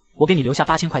场，我给你留下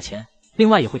8000块钱，另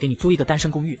外也会给你租一个单身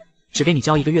公寓，只给你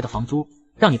交1个月的房租，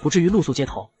让你不至于露宿街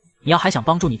头。你要还想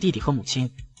帮助你弟弟和母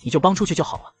亲，你就帮出去就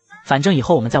好了，反正以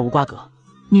后我们再无瓜葛。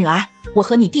女儿，我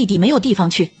和你弟弟没有地方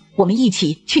去，我们一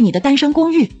起去你的单身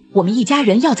公寓，我们一家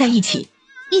人要在一起。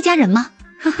一家人吗？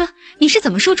呵呵，你是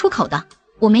怎么说出口的？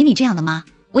我没你这样的妈，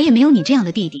我也没有你这样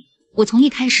的弟弟，我从一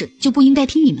开始就不应该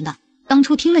听你们的，当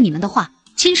初听了你们的话，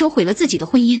亲手毁了自己的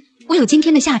婚姻，我有今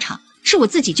天的下场，是我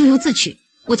自己咎由自取。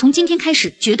我从今天开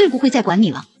始绝对不会再管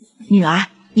你了。女儿，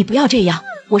你不要这样，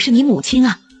我是你母亲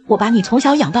啊，我把你从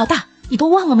小养到大，你都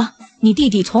忘了吗？你弟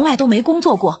弟从来都没工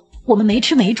作过，我们没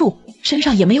吃没住，身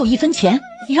上也没有1分钱，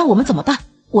你让我们怎么办？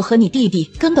我和你弟弟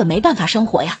根本没办法生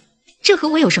活呀。这和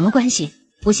我有什么关系？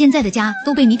我现在的家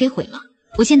都被你给毁了，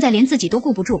我现在连自己都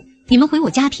顾不住，你们毁我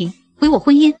家庭，毁我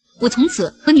婚姻，我从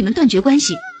此和你们断绝关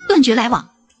系，断绝来往。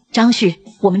张旭，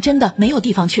我们真的没有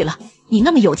地方去了，你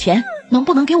那么有钱，能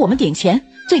不能给我们点钱？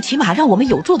最起码让我们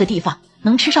有住的地方，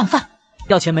能吃上饭。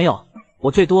要钱没有，我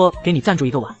最多给你赞助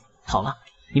1个碗。好了，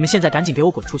你们现在赶紧给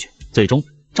我滚出去。最终，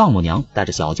丈母娘带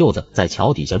着小舅子在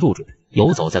桥底下入住，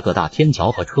游走在各大天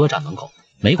桥和车站门口。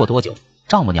没过多久，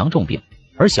丈母娘重病，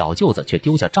而小舅子却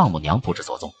丢下丈母娘不知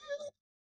所踪。